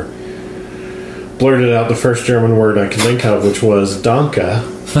layover, blurted out the first German word I could think of, which was Danke.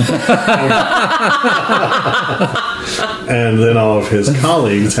 And then all of his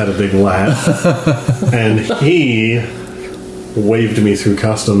colleagues had a big laugh, and he waved me through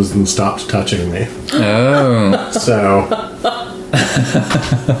customs and stopped touching me. Oh. So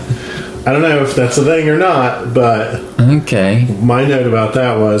I don't know if that's a thing or not, but Okay. my note about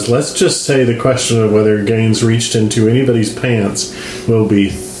that was, let's just say the question of whether Gaines reached into anybody's pants will be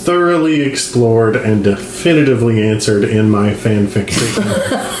thoroughly explored and definitively answered in my fanfic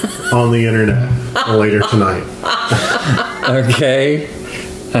treatment on the internet later tonight. Okay.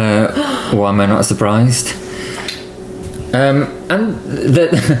 Why am I not surprised? And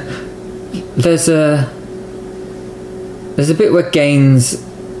there's a bit where Gaines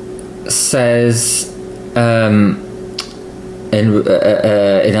says, in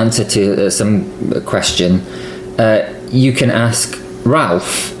answer to some question, you can ask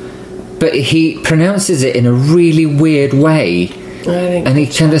Ralph, but he pronounces it in a really weird way, and he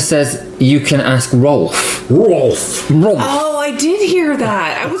kind of says, you can ask Rolf. Rolf. Oh, I did hear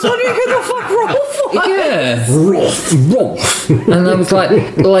that. I was wondering who the fuck Rolf was. Yeah. Rolf. And I was like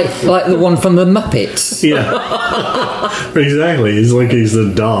the one from the Muppets. Yeah. Exactly. He's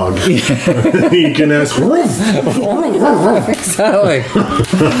the dog. You can ask Rolf. Exactly.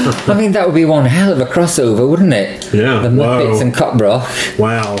 I mean, that would be one hell of a crossover, wouldn't it? Yeah. The Muppets Whoa. and Cockbroth.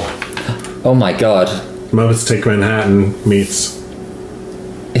 Wow. Oh my god. Muppets Take Manhattan meets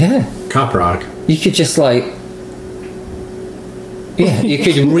Yeah. Cop Rock. You could just you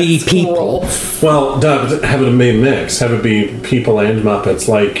could re-people. Well, have it be a mix. Have it be people and Muppets,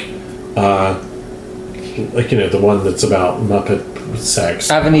 like the one that's about Muppet sex.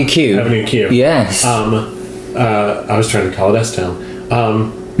 Avenue Q. Avenue Q. Yes. I was trying to call it S-Town.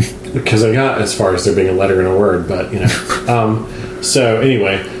 Because I got as far as there being a letter and a word, but so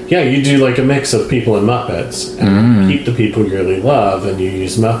anyway, Yeah, you do like a mix of people and Muppets, and you keep the people you really love, and you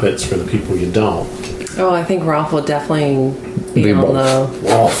use Muppets for the people you don't. Oh, I think Ralph will definitely be on the.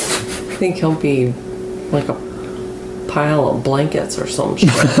 I think he'll be like a pile of blankets or some shit.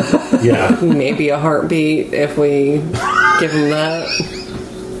 Yeah. Maybe a heartbeat if we give him that.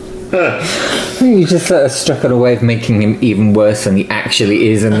 You just struck on a way of making him even worse than he actually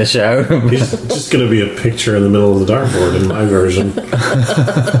is in the show. He's just going to be a picture in the middle of the dartboard in my version.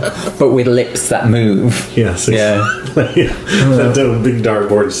 But with lips that move. Yes. Yeah. That big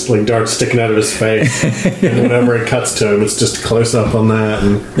dartboard, just like darts sticking out of his face. And whenever it cuts to him, it's just close up on that.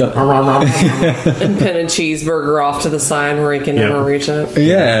 And, And pin a cheeseburger off to the side where he can never reach it.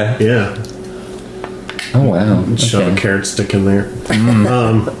 Yeah. yeah. Oh, wow. Shove Okay. a carrot stick in there.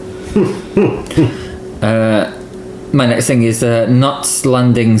 My next thing is Knots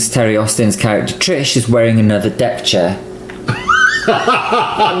Landing's Terry Austin's character Trish is wearing another deck chair.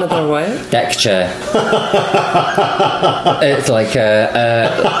 Another what? Deck chair. It's like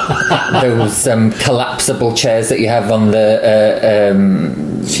those collapsible chairs that you have on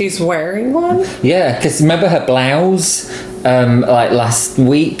the. She's wearing one? Yeah, because remember her blouse, like last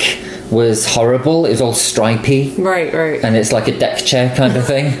week, was horrible. It was all stripy. Right. And it's like a deck chair kind of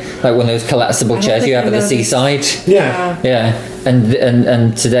thing, like one of those collapsible chairs you have at the seaside. Yeah. Yeah,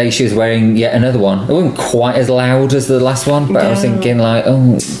 and today she was wearing yet another one. It wasn't quite as loud as the last one, but I was thinking like,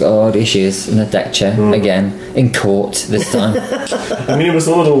 oh god, here she is in a deck chair again in court this time. I mean, it was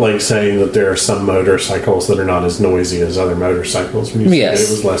a little like saying that there are some motorcycles that are not as noisy as other motorcycles. When you Yes. say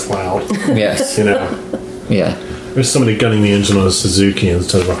it was less loud. Yes, You know, yeah. there's somebody gunning the engine on a Suzuki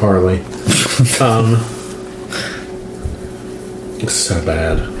instead of a Harley. It's so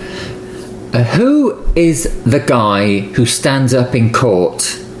bad. Who is the guy who stands up in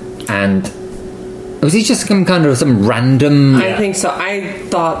court and was he just some kind of some random? I think so. I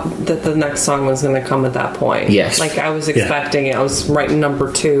thought that the next song was going to come at that point. Yes. Like I was expecting it. I was writing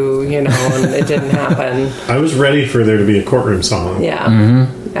number 2, and it didn't happen. I was ready for there to be a courtroom song. Yeah.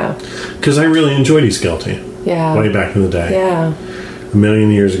 Yeah. Because I really enjoyed He's Guilty. Yeah. Way back in the day. Yeah. A million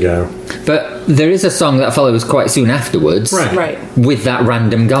years ago. But there is a song that follows quite soon afterwards, Right. with that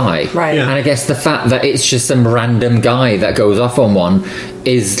random guy, Right. Yeah. And I guess the fact that it's just some random guy that goes off on one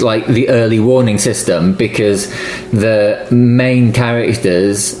is like the early warning system, because the main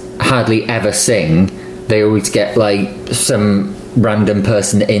characters hardly ever sing. They always get like some random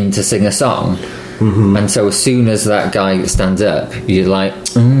person in to sing a song, and so as soon as that guy stands up, you're like,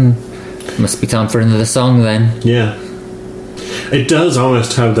 must be time for another song then. Yeah. It does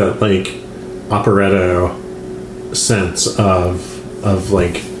almost have that like operetto sense of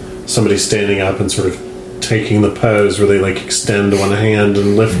like somebody standing up and sort of taking the pose where they like extend one hand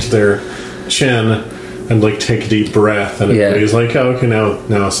and lift their chin and like take a deep breath, and everybody's like, oh, okay,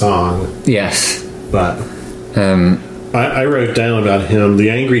 now a song. Yes. But I wrote down about him, the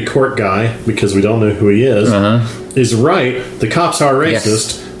angry court guy, because we don't know who he is right. The cops are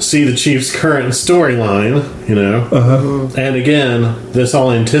racist. Yes. See the chief's current storyline, and again, this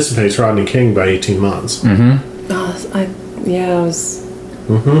all anticipates Rodney King by 18 months. I was.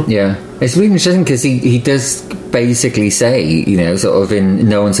 Yeah, it's really interesting because he does basically say, sort of in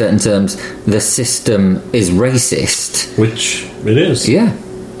no uncertain terms, the system is racist. Which it is. Yeah,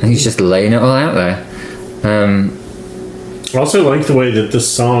 and he's just laying it all out there. I also like the way that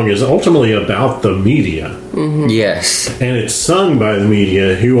this song is ultimately about the media. Yes. And it's sung by the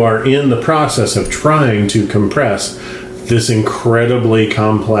media, who are in the process of trying to compress this incredibly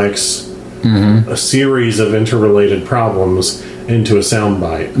complex a series of interrelated problems into a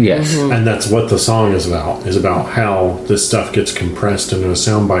soundbite. Yes. And that's what the song is about how this stuff gets compressed into a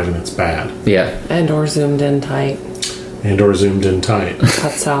soundbite and it's bad. Yeah. And or zoomed in tight. And or zoomed in tight.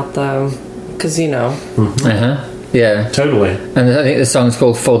 Cuts out though. Because, Yeah. Totally. And I think the song's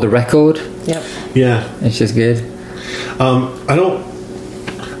called For the Record. Yep. Yeah. It's just good.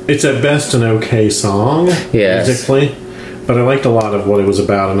 It's at best an okay song, Yes. musically, but I liked a lot of what it was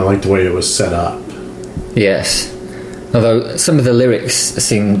about, and I liked the way it was set up. Yes. Although some of the lyrics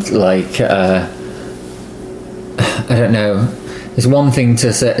seemed like, I don't know. It's one thing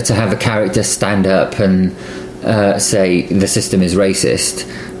to have a character stand up and say the system is racist.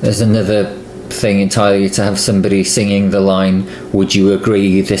 There's another thing entirely to have somebody singing the line, would you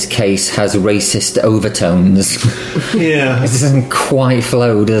agree this case has racist overtones? Yeah. It doesn't quite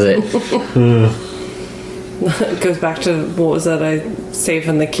flow, does it? It goes back to, what was that,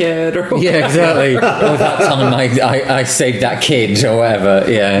 saving the kid or whatever. Yeah, exactly. Or that time I saved that kid or whatever.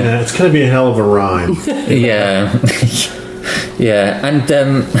 Yeah, it's going to be a hell of a rhyme. Yeah. Yeah, and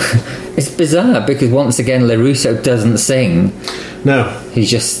it's bizarre because once again LaRusso doesn't sing, No.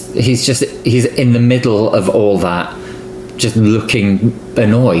 He's in the middle of all that, just looking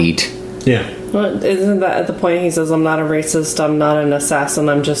annoyed. Yeah. Well, isn't that at the point he says, "I'm not a racist, I'm not an assassin,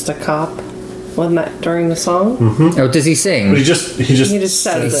 I'm just a cop"? Wasn't that during the song? Mm-hmm. Oh, does he sing? But he just He just He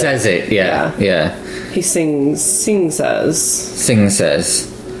says says it, yeah. He says. Sing says.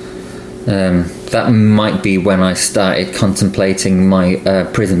 That might be when I started contemplating my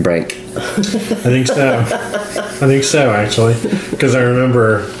prison break. I think so, actually. Because I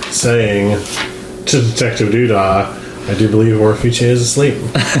remember saying to Detective Doodah, I do believe Orfice is asleep.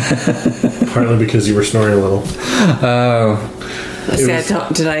 Partly because you were snoring a little. Oh.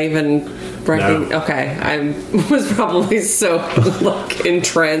 Did I even... No. Okay, I was probably so like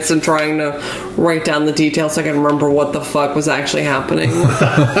entranced and trying to write down the details so I can remember what the fuck was actually happening.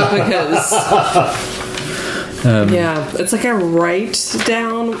 Because it's like I write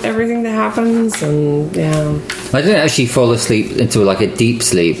down everything that happens, and I didn't actually fall asleep into like a deep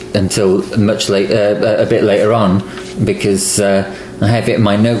sleep until much later, a bit later on, because I have it in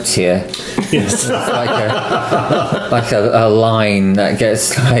my notes here. Yes. like a line that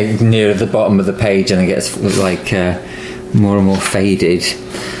gets like near the bottom of the page, and it gets like more and more faded.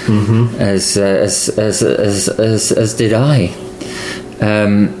 Mm-hmm. As did I.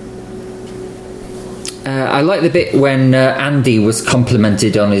 I like the bit when Andy was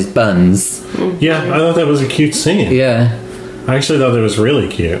complimented on his buns. Yeah, I thought that was a cute scene. Yeah, I actually thought that was really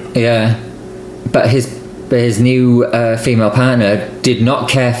cute. yeah, but his new female partner did not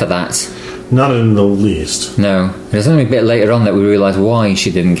care for that. Not in the least. No, it was only a bit later on that we realised why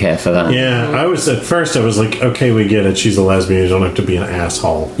she didn't care for that. Yeah, at first I was like, okay, we get it. She's a lesbian. You don't have to be an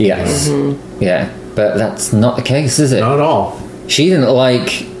asshole. Yes. Yeah, but that's not the case, is it? Not at all. She didn't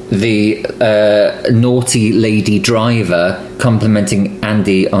like the naughty lady driver complimenting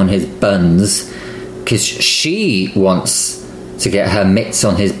Andy on his buns because she wants to get her mitts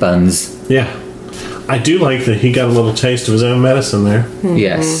on his buns. Yeah. I do like that he got a little taste of his own medicine there.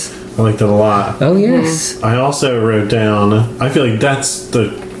 Yes. I like that a lot. Oh, yes. I also wrote down, I feel like that's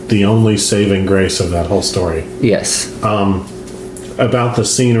the only saving grace of that whole story. Yes. About the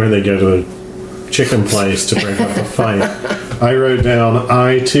scene where they go to a chicken place to break up the fight. I wrote down,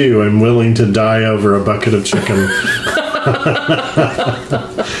 I too am willing to die over a bucket of chicken.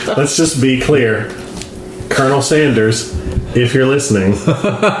 Let's just be clear. Colonel Sanders, if you're listening,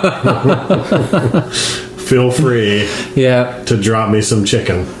 feel free to drop me some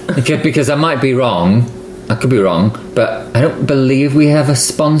chicken. Okay, because I might be wrong. I could be wrong, but I don't believe we have a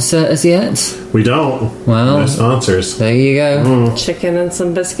sponsor as yet. We don't. Well, no sponsors. There you go. Chicken and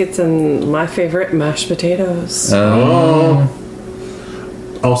some biscuits and my favorite, mashed potatoes.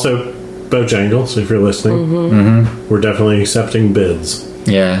 Also, Bojangles, if you're listening. We're definitely accepting bids.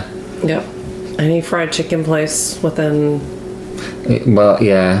 Yeah. Yep. Any fried chicken place within... Well,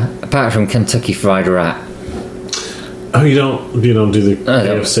 yeah. Apart from Kentucky Fried Rat. Oh, you don't do the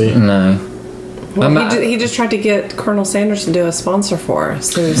KFC? No. Well, he just tried to get Colonel Sanders to do a sponsor for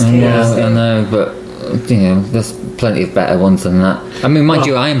us. So Yeah, I know, but there's plenty of better ones than that. I mean, mind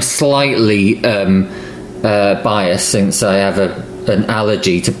you, I am slightly biased since I have an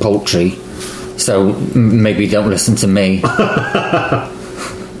allergy to poultry, so maybe don't listen to me.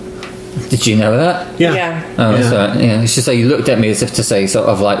 Did you know that? Yeah. Oh, that's right. Yeah, it's just like you looked at me as if to say sort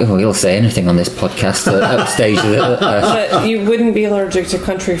of like, oh, he'll say anything on this podcast upstage. But you wouldn't be allergic to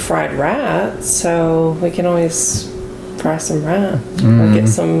country fried rat, so we can always fry some rat or get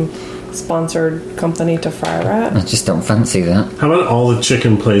some sponsored company to fry rat. I just don't fancy that. How about all the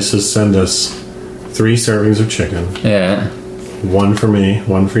chicken places send us 3 servings of chicken? Yeah. One for me,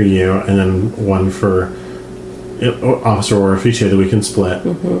 one for you, and then one for Officer Orfice that we can split.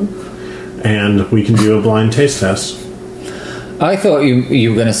 And we can do a blind taste test. I thought you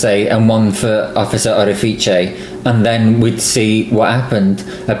were going to say, and one for Officer Orifice, and then we'd see what happened.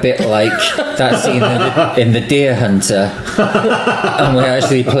 A bit like that scene in the Deer Hunter. And we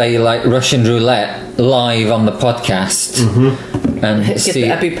actually play like Russian roulette live on the podcast. And Get see, the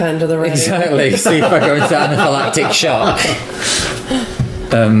EpiPen to the ready. exactly, see if I go into anaphylactic shock.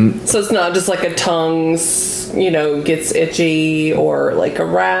 So it's not just like a tongue's, gets itchy or like a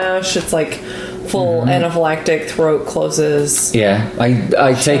rash. It's like full anaphylactic, throat closes. Yeah,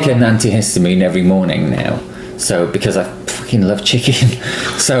 I take an antihistamine every morning now. So because I fucking love chicken.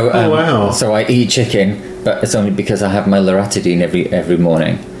 So wow. So I eat chicken, but it's only because I have my loratadine every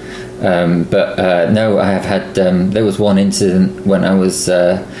morning. No, I have had. There was one incident when I was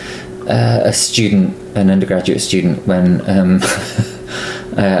a student, an undergraduate student, when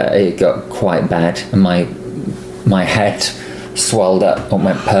it got quite bad, and my head swelled up and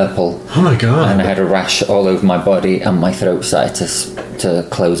went purple. Oh my god. And I had a rash all over my body, and my throat started to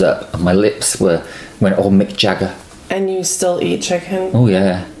close up, and my lips went all Mick Jagger. And you still eat chicken? Oh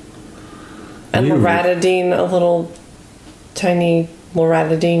yeah. And Ew. loratadine, a little tiny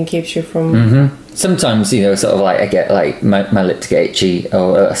loratadine keeps you from... Mm-hmm. Sometimes, sort of like I get like my lips get itchy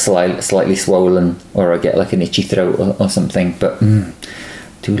or slightly swollen, or I get like an itchy throat or something. But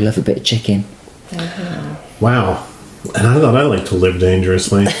do love a bit of chicken. Wow. And I thought I liked to live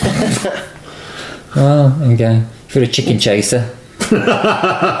dangerously. Oh, okay. If you're a chicken chaser.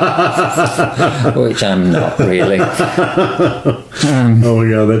 Which I'm not really. Oh my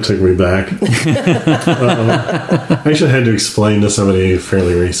god, that took me back. I actually had to explain to somebody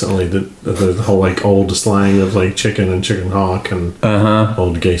fairly recently that the whole like old slang of like chicken and chicken hawk and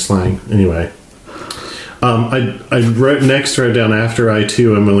old gay slang. Anyway, I wrote down after I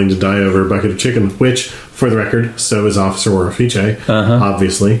too am willing to die over a bucket of chicken, which for the record, so is Officer Orafiche,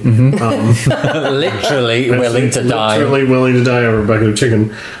 obviously. Literally willing to die. Literally willing to die over a bucket of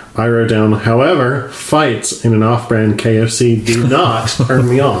chicken. I wrote down, however, fights in an off-brand KFC do not turn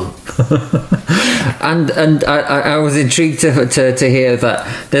me on. And I was intrigued to hear that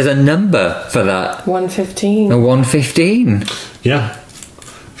there's a number for that. 115. A 115. Yeah.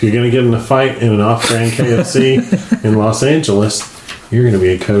 If you're going to get in a fight in an off-brand KFC in Los Angeles, you're going to be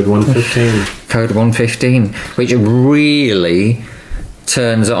a code 115. Code 115, which really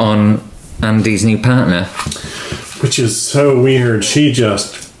turns on Andy's new partner. Which is so weird. She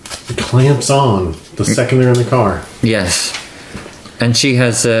just clamps on the second they're in the car. Yes. And she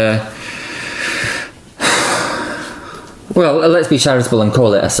has well, let's be charitable and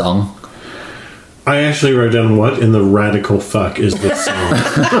call it a song. I actually wrote down, what in the radical fuck is this song?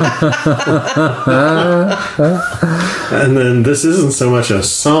 And then this isn't so much a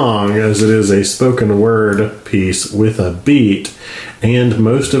song as it is a spoken word piece with a beat, and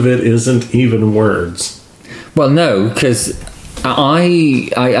most of it isn't even words. Well, no, because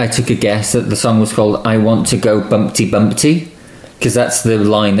I took a guess that the song was called I Want to Go Bumpty Bumpty, because that's the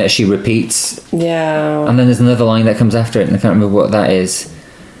line that she repeats. Yeah. And then there's another line that comes after it, and I can't remember what that is.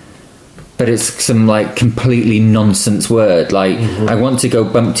 But it's some like completely nonsense word, like I want to go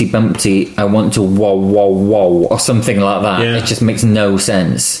bumpty bumpty, I want to whoa whoa whoa, or something like that. Yeah. It just makes no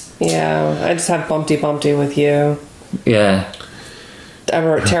sense. Yeah. I just have Bumpty Bumpty with you. Yeah. I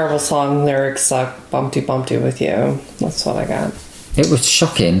wrote terrible song lyrics like Bumpty Bumpty with you. That's what I got. It was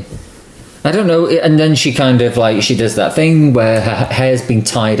shocking. I don't know. And then she kind of like, she does that thing where her hair's been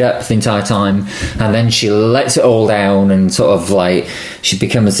tied up the entire time, and then she lets it all down, and sort of like she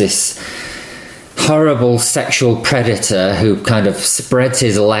becomes this horrible sexual predator who kind of spreads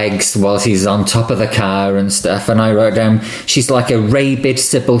his legs whilst he's on top of the car and stuff. And I wrote down, she's like a rabid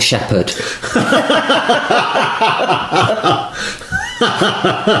Sybil Shepherd.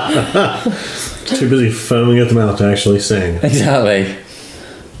 Too busy foaming at the mouth to actually sing. Exactly.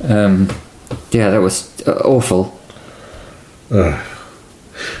 Yeah, that was awful.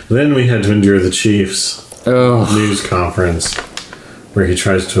 Then we had to endure the Chiefs news conference, where he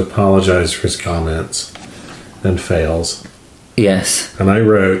tries to apologize for his comments and fails. Yes. And I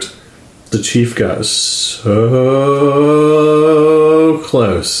wrote, the chief got so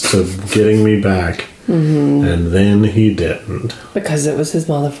close to getting me back, and then he didn't. Because it was his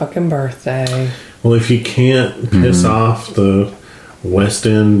motherfucking birthday. Well, if you can't piss off the West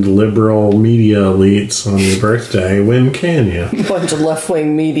End liberal media elites on your birthday, when can you? Bunch of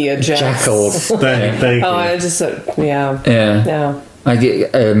left-wing media Jackals. Thank you. Oh, I just said, yeah. Yeah. Yeah. I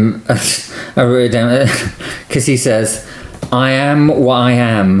wrote it down because he says, I am what I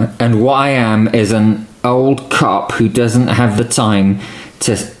am, and what I am is an old cop who doesn't have the time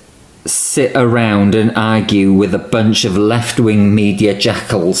to sit around and argue with a bunch of left-wing media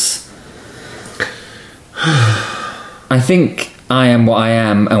jackals. I think I am what I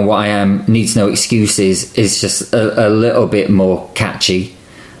am, and what I am needs no excuses is just a little bit more catchy.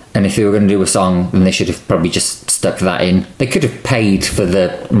 And if they were going to do a song, then they should have probably just stuck that in. They could have paid for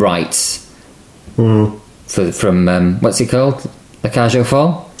the rights from what's it called? La Cage aux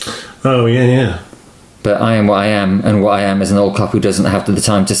Folles? Oh, yeah. But I am what I am, and what I am is an old cop who doesn't have the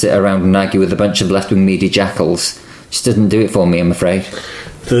time to sit around and argue with a bunch of left-wing media jackals. Just doesn't do it for me, I'm afraid.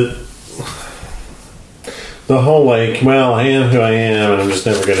 The whole, like, well, I am who I am, and I'm just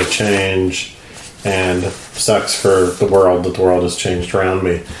never going to change, and sucks for the world that the world has changed around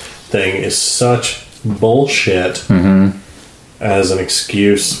me thing is such bullshit as an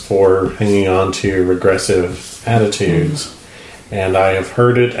excuse for hanging on to regressive attitudes. And I have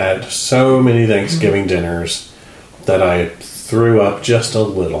heard it at so many Thanksgiving dinners that I threw up just a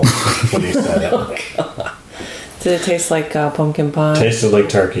little when he said it. Did it taste like pumpkin pie? Tasted like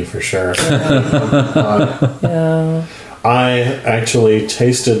turkey for sure. Yeah. I actually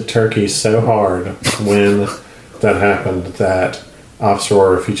tasted turkey so hard when that happened that Officer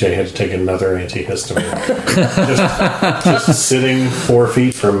Orifice had to take another antihistamine. just sitting 4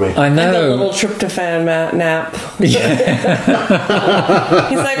 feet from me. I And the know. little tryptophan nap. Yeah.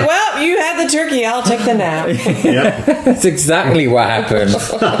 He's like, well, you had the turkey, I'll take the nap. Yep. That's exactly what happened.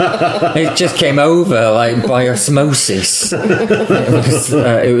 It just came over like by osmosis.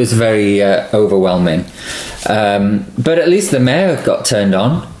 It was very overwhelming. But at least the mayor got turned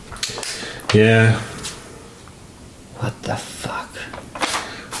on. Yeah. What the fuck?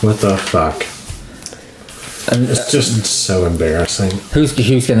 What the fuck? And It's just so embarrassing. who's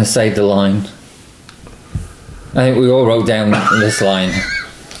going to say the line? I think we all wrote down this line.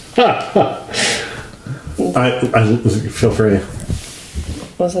 I feel free.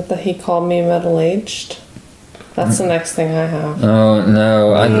 Was it that he called me middle-aged? That's the next thing I have. Oh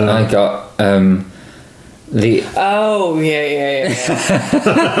no, I got the Oh, yeah.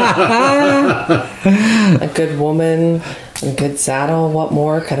 A good woman, a good saddle. What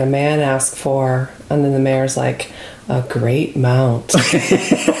more could a man ask for? And then the mayor's like, a great mount.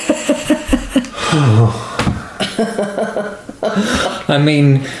 I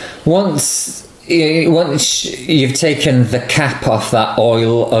mean, once you've taken the cap off that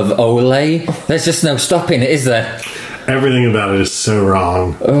oil of Olay, there's just no stopping it, is there? Everything about it is so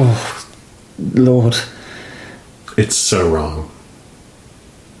wrong. Oh, Lord. It's so wrong.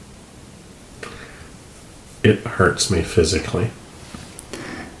 It hurts me physically.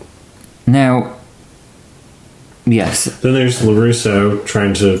 Now, yes. Then there's LaRusso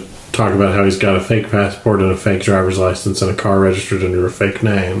trying to talk about how he's got a fake passport and a fake driver's license and a car registered under a fake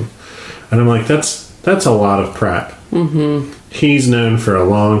name. And I'm like, that's a lot of prep. Mm-hmm. He's known for a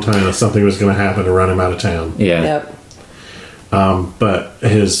long time that something was going to happen to run him out of town. Yeah. Yep. But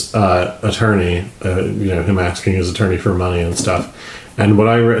his attorney, him asking his attorney for money and stuff, and what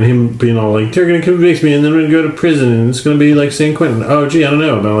I read, and him being all like, they're going to convict me and then I'm going to go to prison and it's going to be like San Quentin. Oh, gee, I don't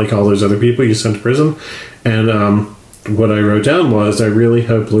know about like all those other people you sent to prison. And what I wrote down was, I really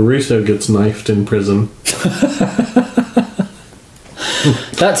hope LaRusso gets knifed in prison.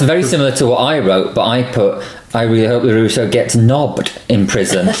 That's very similar to what I wrote, but I put, I really hope LaRusso gets knobbed in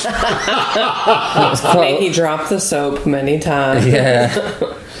prison. He dropped the soap many times. Yeah,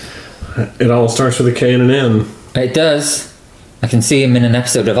 It all starts with a K and an N. it does. I can see him in an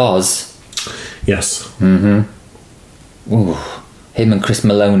episode of Oz. Yes. Ooh, him and Chris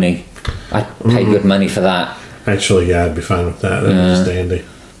Maloney. I'd pay good money for that. Actually, yeah, I'd be fine with that. That'd be just dandy.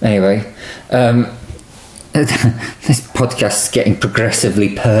 Anyway, this podcast's getting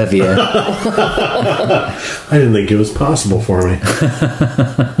progressively pervier. I didn't think it was possible for me.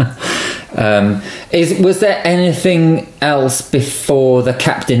 Was there anything else before the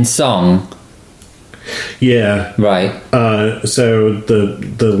Captain song? Yeah. Right. So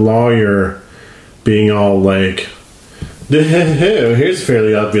the lawyer being all like, here's a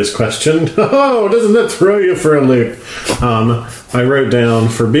fairly obvious question. Oh, doesn't that throw you for a loop? I wrote down,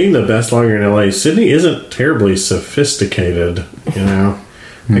 for being the best lawyer in LA, Sidney isn't terribly sophisticated, you know?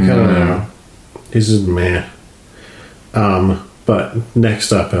 I kind of know. He's just meh. But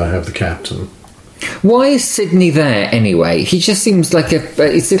next up, I have the captain. Why is Sidney there anyway? He just seems like a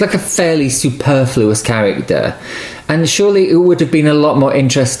fairly superfluous character, and surely it would have been a lot more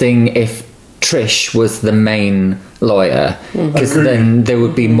interesting if Trish was the main lawyer, because then there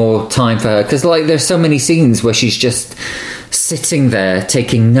would be more time for her, because like there's so many scenes where she's just sitting there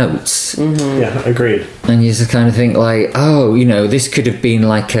taking notes. Yeah, agreed. And you just kind of think like, oh, this could have been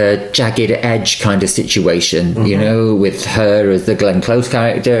like a Jagged Edge kind of situation, with her as the Glenn Close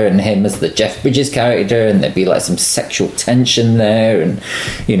character and him as the Jeff Bridges character, and there'd be like some sexual tension there, and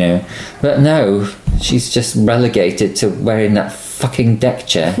but no, she's just relegated to wearing that fucking deck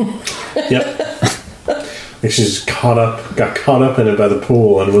chair. Yep. Like she's got caught up in it by the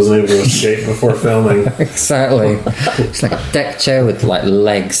pool and wasn't able to escape before filming. Exactly. It's like a deck chair with like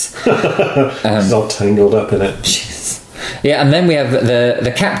legs. She's all tangled up in it. Yeah, and then we have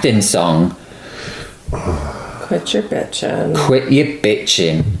the Captain song, Quit your bitchin'. Quit Your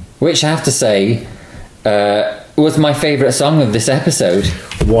Bitchin', which I have to say was my favourite song of this episode.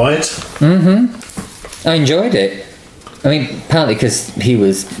 What? I enjoyed it. I mean, partly because he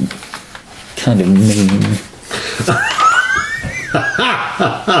was kind of mean.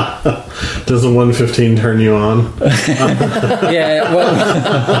 Does the 115 turn you on? Yeah, well,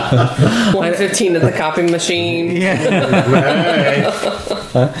 115 at the copy machine.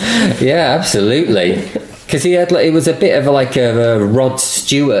 yeah, absolutely. Because he had, like, it was a bit of a Rod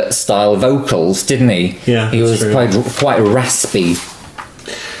Stewart style vocals, didn't he? Yeah, he was that's quite raspy.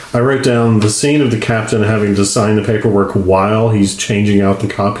 I wrote down the scene of the captain having to sign the paperwork while he's changing out the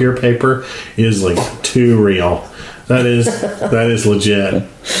copier paper is like too real. That is legit.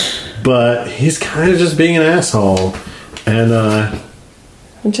 But he's kind of just being an asshole, and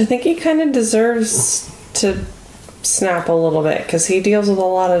which I think he kind of deserves to snap a little bit because he deals with a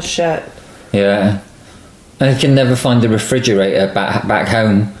lot of shit. Yeah. And he can never find the refrigerator back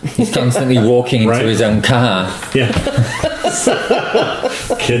home. He's constantly walking into his own car. Yeah.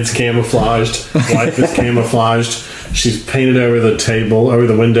 Kid's camouflaged. Wife is camouflaged. She's painted over the table, over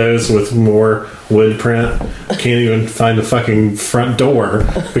the windows with more wood print. Can't even find the fucking front door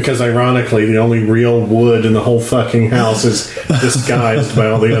because, ironically, the only real wood in the whole fucking house is disguised by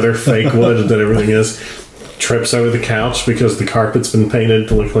all the other fake wood that everything is. Trips over the couch because the carpet's been painted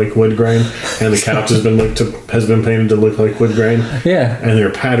to look like wood grain, and the couch has been painted to look like wood grain. Yeah, and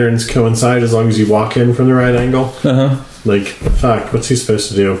their patterns coincide as long as you walk in from the right angle. Like, fuck, what's he supposed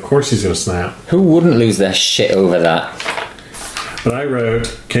to do? Of course he's gonna snap. Who wouldn't lose their shit over that? But I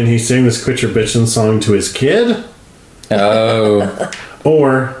wrote, can he sing this Quit Your Bitchin' song to his kid? Oh.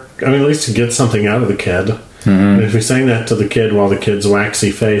 Or, I mean, at least to get something out of the kid. And if we sang that to the kid while the kid's waxy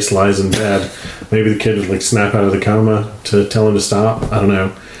face lies in bed, maybe the kid would like snap out of the coma to tell him to stop. I don't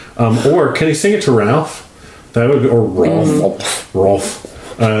know. Or can he sing it to Ralph? That would, or Rolf. Rolf,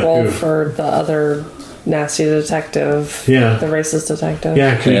 or the other nasty detective. Yeah, the racist detective.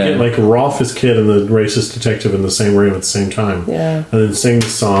 Yeah, can you get like Rolf's kid and the racist detective in the same room at the same time? Yeah, and then sing the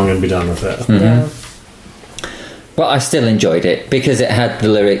song and be done with it. Yeah. But I still enjoyed it because it had the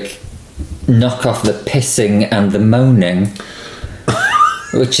lyric knock off the pissing and the moaning,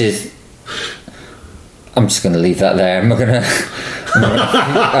 which is, I'm just going to leave that there. I'm not going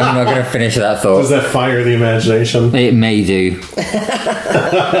to finish that thought. Does that fire the imagination? It may do.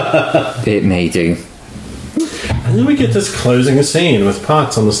 It may do. And then we get this closing scene with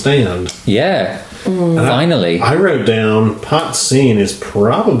Potts on the stand. Yeah. Finally. I wrote down Potts' scene is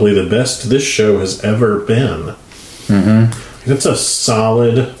probably the best this show has ever been. It's a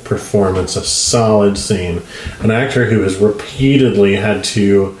solid performance, a solid scene. An actor who has repeatedly had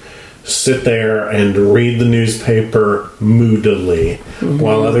to sit there and read the newspaper moodily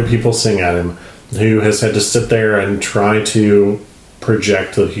while other people sing at him, who has had to sit there and try to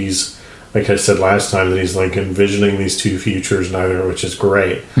project that he's, like I said last time, that he's like envisioning these two futures, neither of which is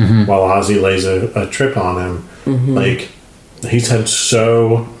great, while Ozzy lays a trip on him. Like, he's had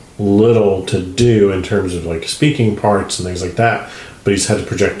so little to do in terms of like speaking parts and things like that, but he's had to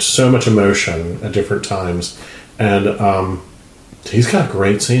project so much emotion at different times, and he's got a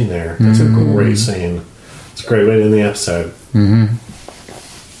great scene there. That's a great scene. It's a great way to end the episode.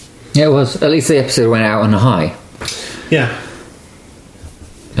 Yeah, it was. At least the episode went out on a high. Yeah.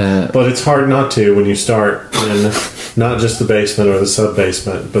 But it's hard not to when you start in not just the basement or the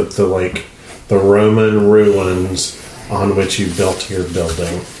sub-basement, but the Roman ruins on which you built your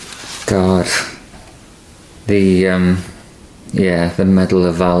building. God. The Medal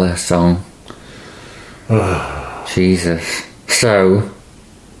of Valor song. Jesus. So,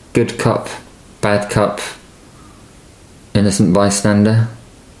 good cop, bad cop, innocent bystander.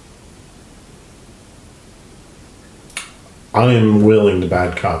 I am willing to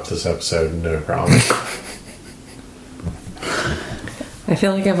bad cop this episode, no problem. I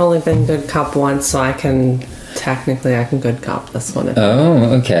feel like I've only been good cop once, so I can good cop this one.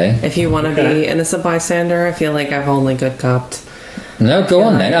 Oh, okay. If you want to be innocent bystander, I feel like I've only good copped. No, go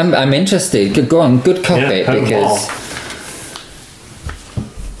on then. I'm interested. Go on, good cop it, because...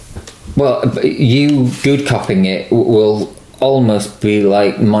 Well, you good copping it will almost be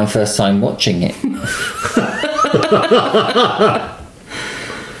like my first time watching it.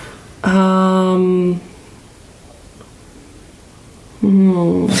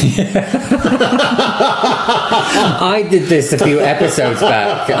 I did this a few episodes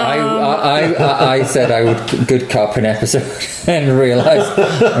back. I said I would good cop an episode and realised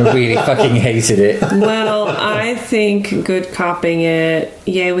I really fucking hated it. Well, I think good copping it.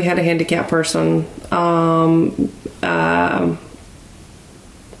 Yeah, we had a handicapped person.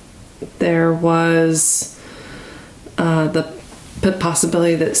 There was the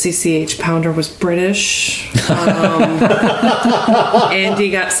possibility that CCH Pounder was British. Andy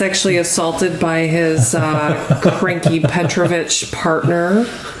got sexually assaulted by his cranky Petrovich partner.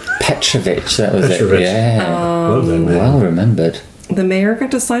 Petrovich, that was it. Yeah. Love that name. Well remembered. The mayor got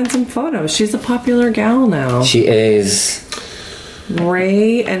to sign some photos. She's a popular gal now. She is.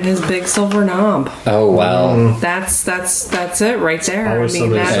 Ray and his big silver knob. Oh wow. That's it right there. I mean,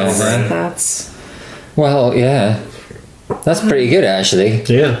 that's Well, yeah. That's pretty good, actually.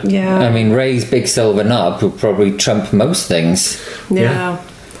 Yeah. Yeah. I mean, Ray's big silver knob would probably trump most things. Yeah.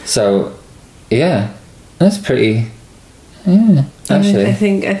 So, yeah, that's pretty. Yeah, actually. I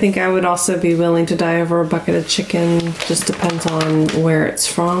think I would also be willing to die over a bucket of chicken. Just depends on where it's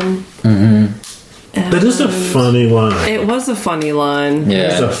from. That is a funny line. It was a funny line.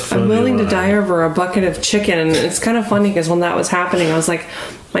 Yeah. It's a funny I'm willing to line. die over a bucket of chicken. And it's kind of funny because when that was happening, I was like,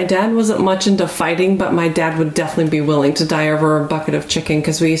 my dad wasn't much into fighting, but my dad would definitely be willing to die over a bucket of chicken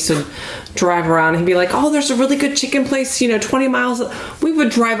because we used to drive around and he'd be like, oh, there's a really good chicken place, 20 miles. We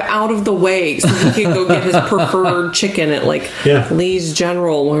would drive out of the way so he could go get his preferred chicken at Yeah. Lee's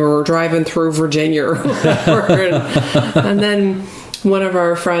General when we were driving through Virginia or whatever. And then one of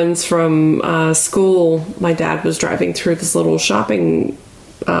our friends from school, my dad was driving through this little shopping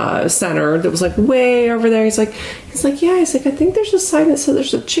center that was way over there. He's like, yeah. He's like, I think there's a sign that says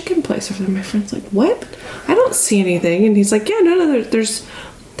there's a chicken place over there. My friend's like, what? I don't see anything. And he's like, yeah, no, there's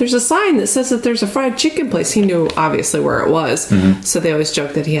a sign that says that there's a fried chicken place. He knew obviously where it was. So they always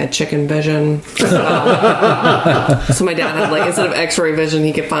joked that he had chicken vision. So my dad had instead of X-ray vision,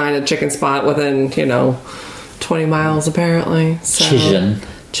 he could find a chicken spot within 20 miles apparently. So,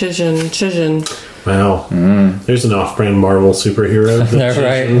 Chisin. Wow. There's an off-brand Marvel superhero. That's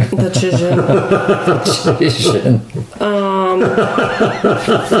right. The Chisin.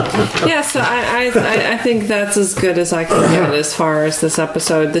 Yeah, so I think that's as good as I can get as far as this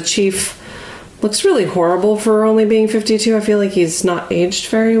episode. The Chief looks really horrible for only being 52. I feel like he's not aged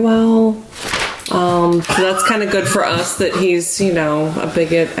very well. So that's kind of good for us that he's, a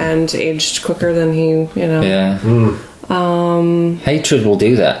bigot and aged quicker than he, Yeah. Hatred will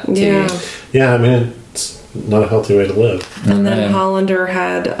do that. To Yeah. you. Yeah, I mean, it's not a healthy way to live. And then Hollander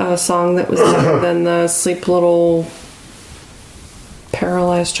had a song that was better than the Sleep Little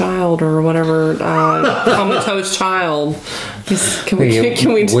Paralyzed Child or whatever, comatose child. Can we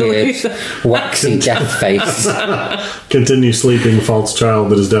delete Weird, that? waxy death face. Continue sleeping, false child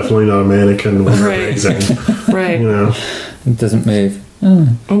that is definitely not a mannequin when Right. raising. Right. It doesn't move.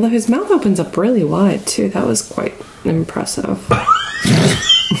 Although his mouth opens up really wide too. That was quite impressive.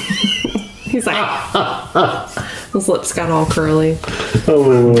 He's like, his lips got all curly. Oh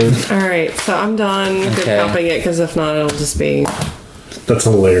my lord. All right, so I'm done good Okay. helping it because if not, it'll just be That's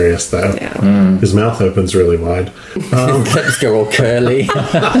hilarious, though. yeah. His mouth opens really wide. Lips go all curly.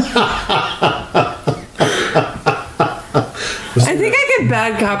 I think I could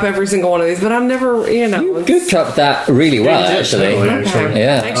bad cop every single one of these, but I'm never, Good cop that really well, actually. Actually.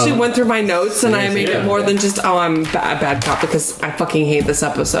 Yeah. I actually went through my notes and I made it more than just, I'm bad cop because I fucking hate this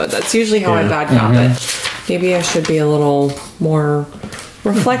episode. That's usually how I bad cop it. Maybe I should be a little more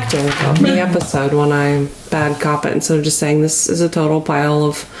reflective of the episode when I bad cop it instead of just saying this is a total pile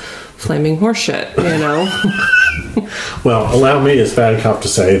of flaming horseshit, Well, allow me as bad cop to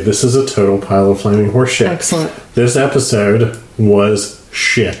say this is a total pile of flaming horse shit. Excellent. This episode was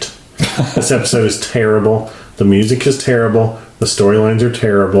shit. This episode is terrible. The music is terrible. The storylines are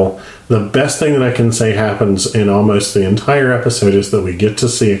terrible. The best thing that I can say happens in almost the entire episode is that we get to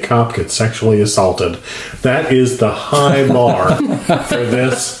see a cop get sexually assaulted. That is the high bar for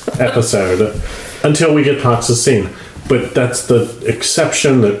this episode until we get Potts' scene. But that's the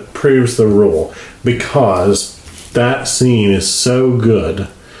exception that proves the rule, because that scene is so good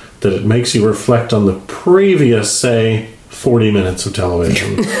that it makes you reflect on the previous, say, 40 minutes of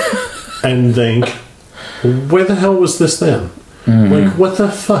television and think, where the hell was this then? Like, what the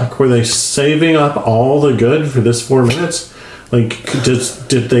fuck? Were they saving up all the good for this 4 minutes? Like,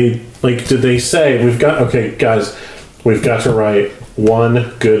 did they say, okay, guys, we've got to write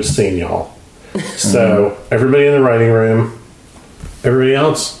one good scene, y'all. So, everybody in the writing room, everybody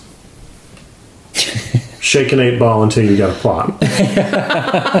else, shake an 8-ball until you got a plot. and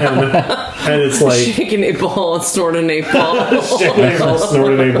it's like, Shake an 8-ball and snort an 8-ball. shake an 8-ball,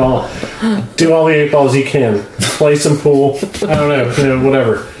 snort an 8-ball. Do all the 8-balls you can. Play some pool. I don't know,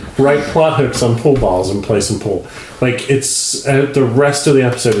 whatever. Write plot hooks on pool balls and play some pool. Like, it's, the rest of the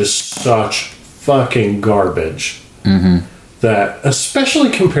episode is such fucking garbage. That,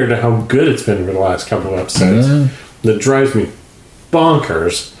 especially compared to how good it's been for the last couple of episodes, that drives me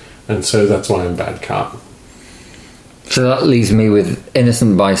bonkers. And so that's why I'm bad cop. So that leaves me with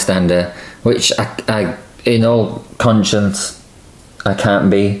innocent bystander, which I in all conscience, I can't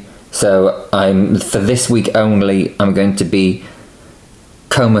be. So for this week only, I'm going to be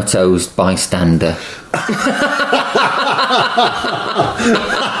comatose bystander.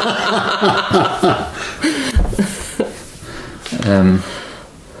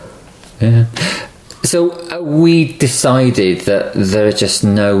 Yeah. So we decided that there are just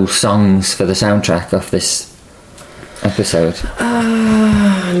no songs for the soundtrack of this episode.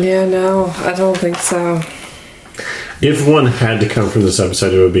 Yeah, no, I don't think so. If one had to come from this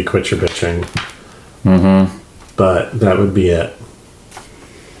episode, it would be Quit Your Bitching. Mm-hmm. But that would be it.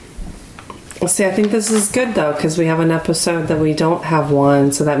 See, I think this is good, though, because we have an episode that we don't have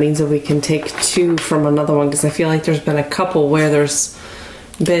one, so that means that we can take two from another one, because I feel like there's been a couple where there's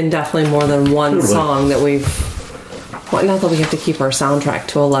been definitely more than one song that we've... Well, not that we have to keep our soundtrack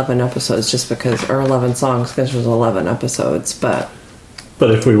to 11 episodes just because... Or 11 songs, because there's 11 episodes, but...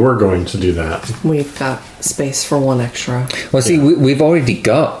 But if we were going to do that... We've got space for one extra. Well, see, we've already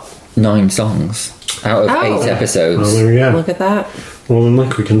got 9 songs out of 8 episodes. Well, there we go. Look at that. Well, then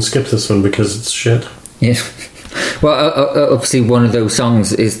look, we can skip this one because it's shit. Yeah. Well, obviously, one of those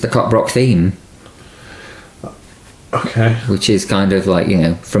songs is the Cop Rock theme. Okay. Which is kind of like,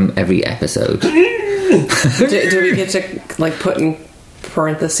 from every episode. Do we get to, like, put in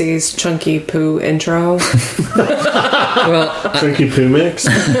parentheses Chunky Poo intro? Chunky Poo mix?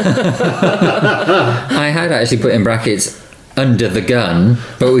 I had actually put in brackets under the gun,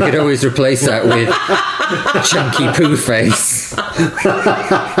 but we could always replace that with Chunky Poo Face.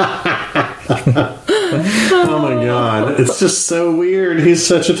 Oh my god. It's just so weird. He's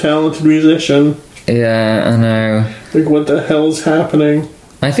such a talented musician. Yeah, I know. Like, what the hell is happening?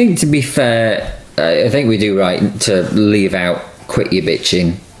 I think, to be fair, I think we do right to leave out Quit Your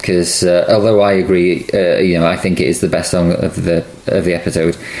Bitching, because although I agree, I think it is the best song of the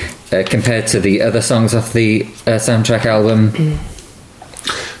episode, compared to the other songs off the soundtrack album.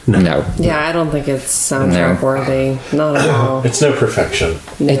 No. Yeah, I don't think it's soundtrack worthy. Not at all. It's no perfection.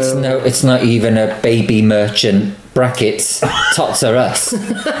 No. It's not even a Baby Merchant brackets Tots Are Us.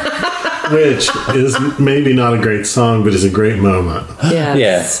 Which is maybe not a great song, but is a great moment.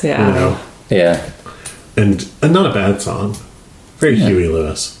 Yes. Yeah. You know? Yeah. And not a bad song. Very Huey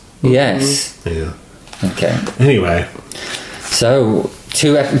Lewis. Yes. Yeah. Okay. Anyway. So,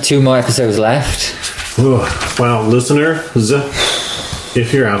 two more episodes left. Well, listener,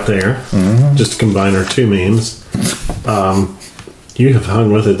 if you're out there, just to combine our two memes, you have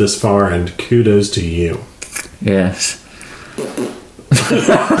hung with it this far, and kudos to you. Yes.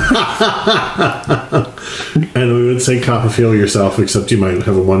 And we would say Copperfield yourself, except you might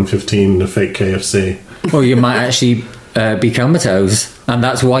have a 115 and a fake KFC. Or you might actually be comatose, and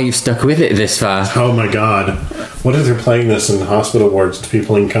that's why you've stuck with it this far. Oh my god. What if they're playing this in hospital wards to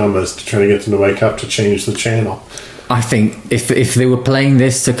people in comas to try to get them to wake up to change the channel? I think if they were playing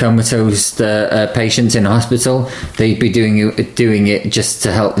this to comatose patients in hospital, they'd be doing it just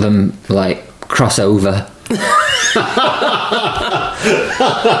to help them, like, cross over.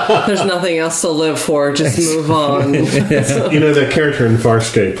 There's nothing else to live for. Just move on. You know that character in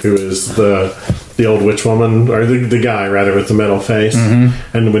Farscape who is the old witch woman, or the guy rather, with the metal face,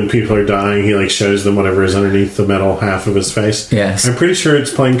 and when people are dying he like shows them whatever is underneath the metal half of his face. Yes. I'm pretty sure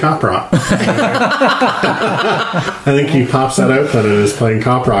it's playing Cop Rock. I think he pops that open and is playing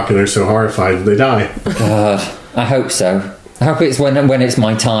Cop Rock, and they're so horrified that they die. I hope so. I hope it's when it's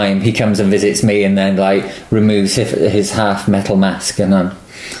my time, he comes and visits me and then, like, removes his half metal mask, and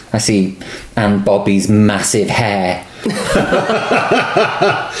I see Anne Bobby's massive hair.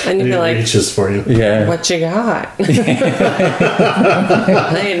 And you'd be like, reaches for you. Yeah. what you got? Hey,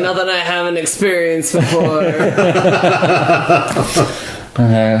 nothing I haven't experienced before.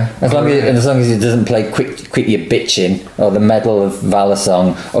 As long as it doesn't play Quit Your Bitching or the Medal of Valor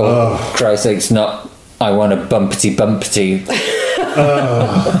song, or Christ's sake, it's not I Want a Bumpety Bumpety.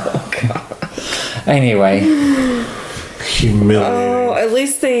 Anyway. Humiliating. Oh, at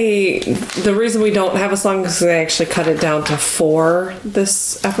least the reason we don't have a song is they actually cut it down to 4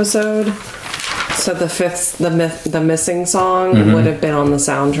 this episode. So the missing song would have been on the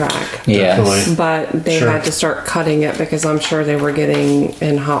soundtrack. Yes. But they had to start cutting it because I'm sure they were getting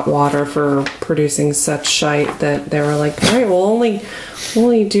in hot water for producing such shite that they were like, all right, we'll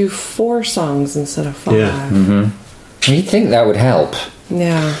only do 4 songs instead of 5. Yeah. You'd think that would help.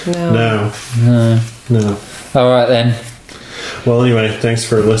 Yeah, No. All right then. Well, anyway, thanks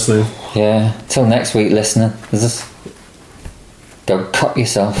for listening. Yeah. Till next week, listener. Just go cut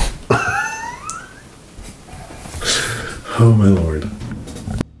yourself. Oh my lord.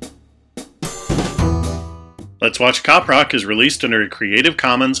 Let's Watch Cop Rock is released under a Creative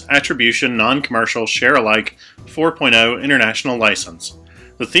Commons Attribution Non-Commercial Share-alike 4.0 International License.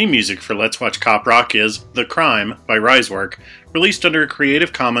 The theme music for Let's Watch Cop Rock is The Crime by Risework, released under a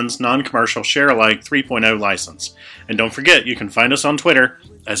Creative Commons Non-Commercial Share-alike 3.0 license. And don't forget, you can find us on Twitter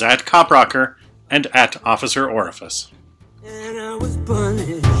as @CopRocker and @OfficerOrifice. And I was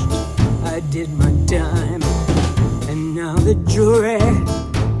punished. I did my time. Now the jury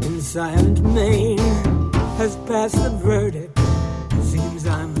in silent Maine has passed the verdict. Seems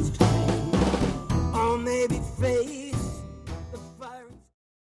I'm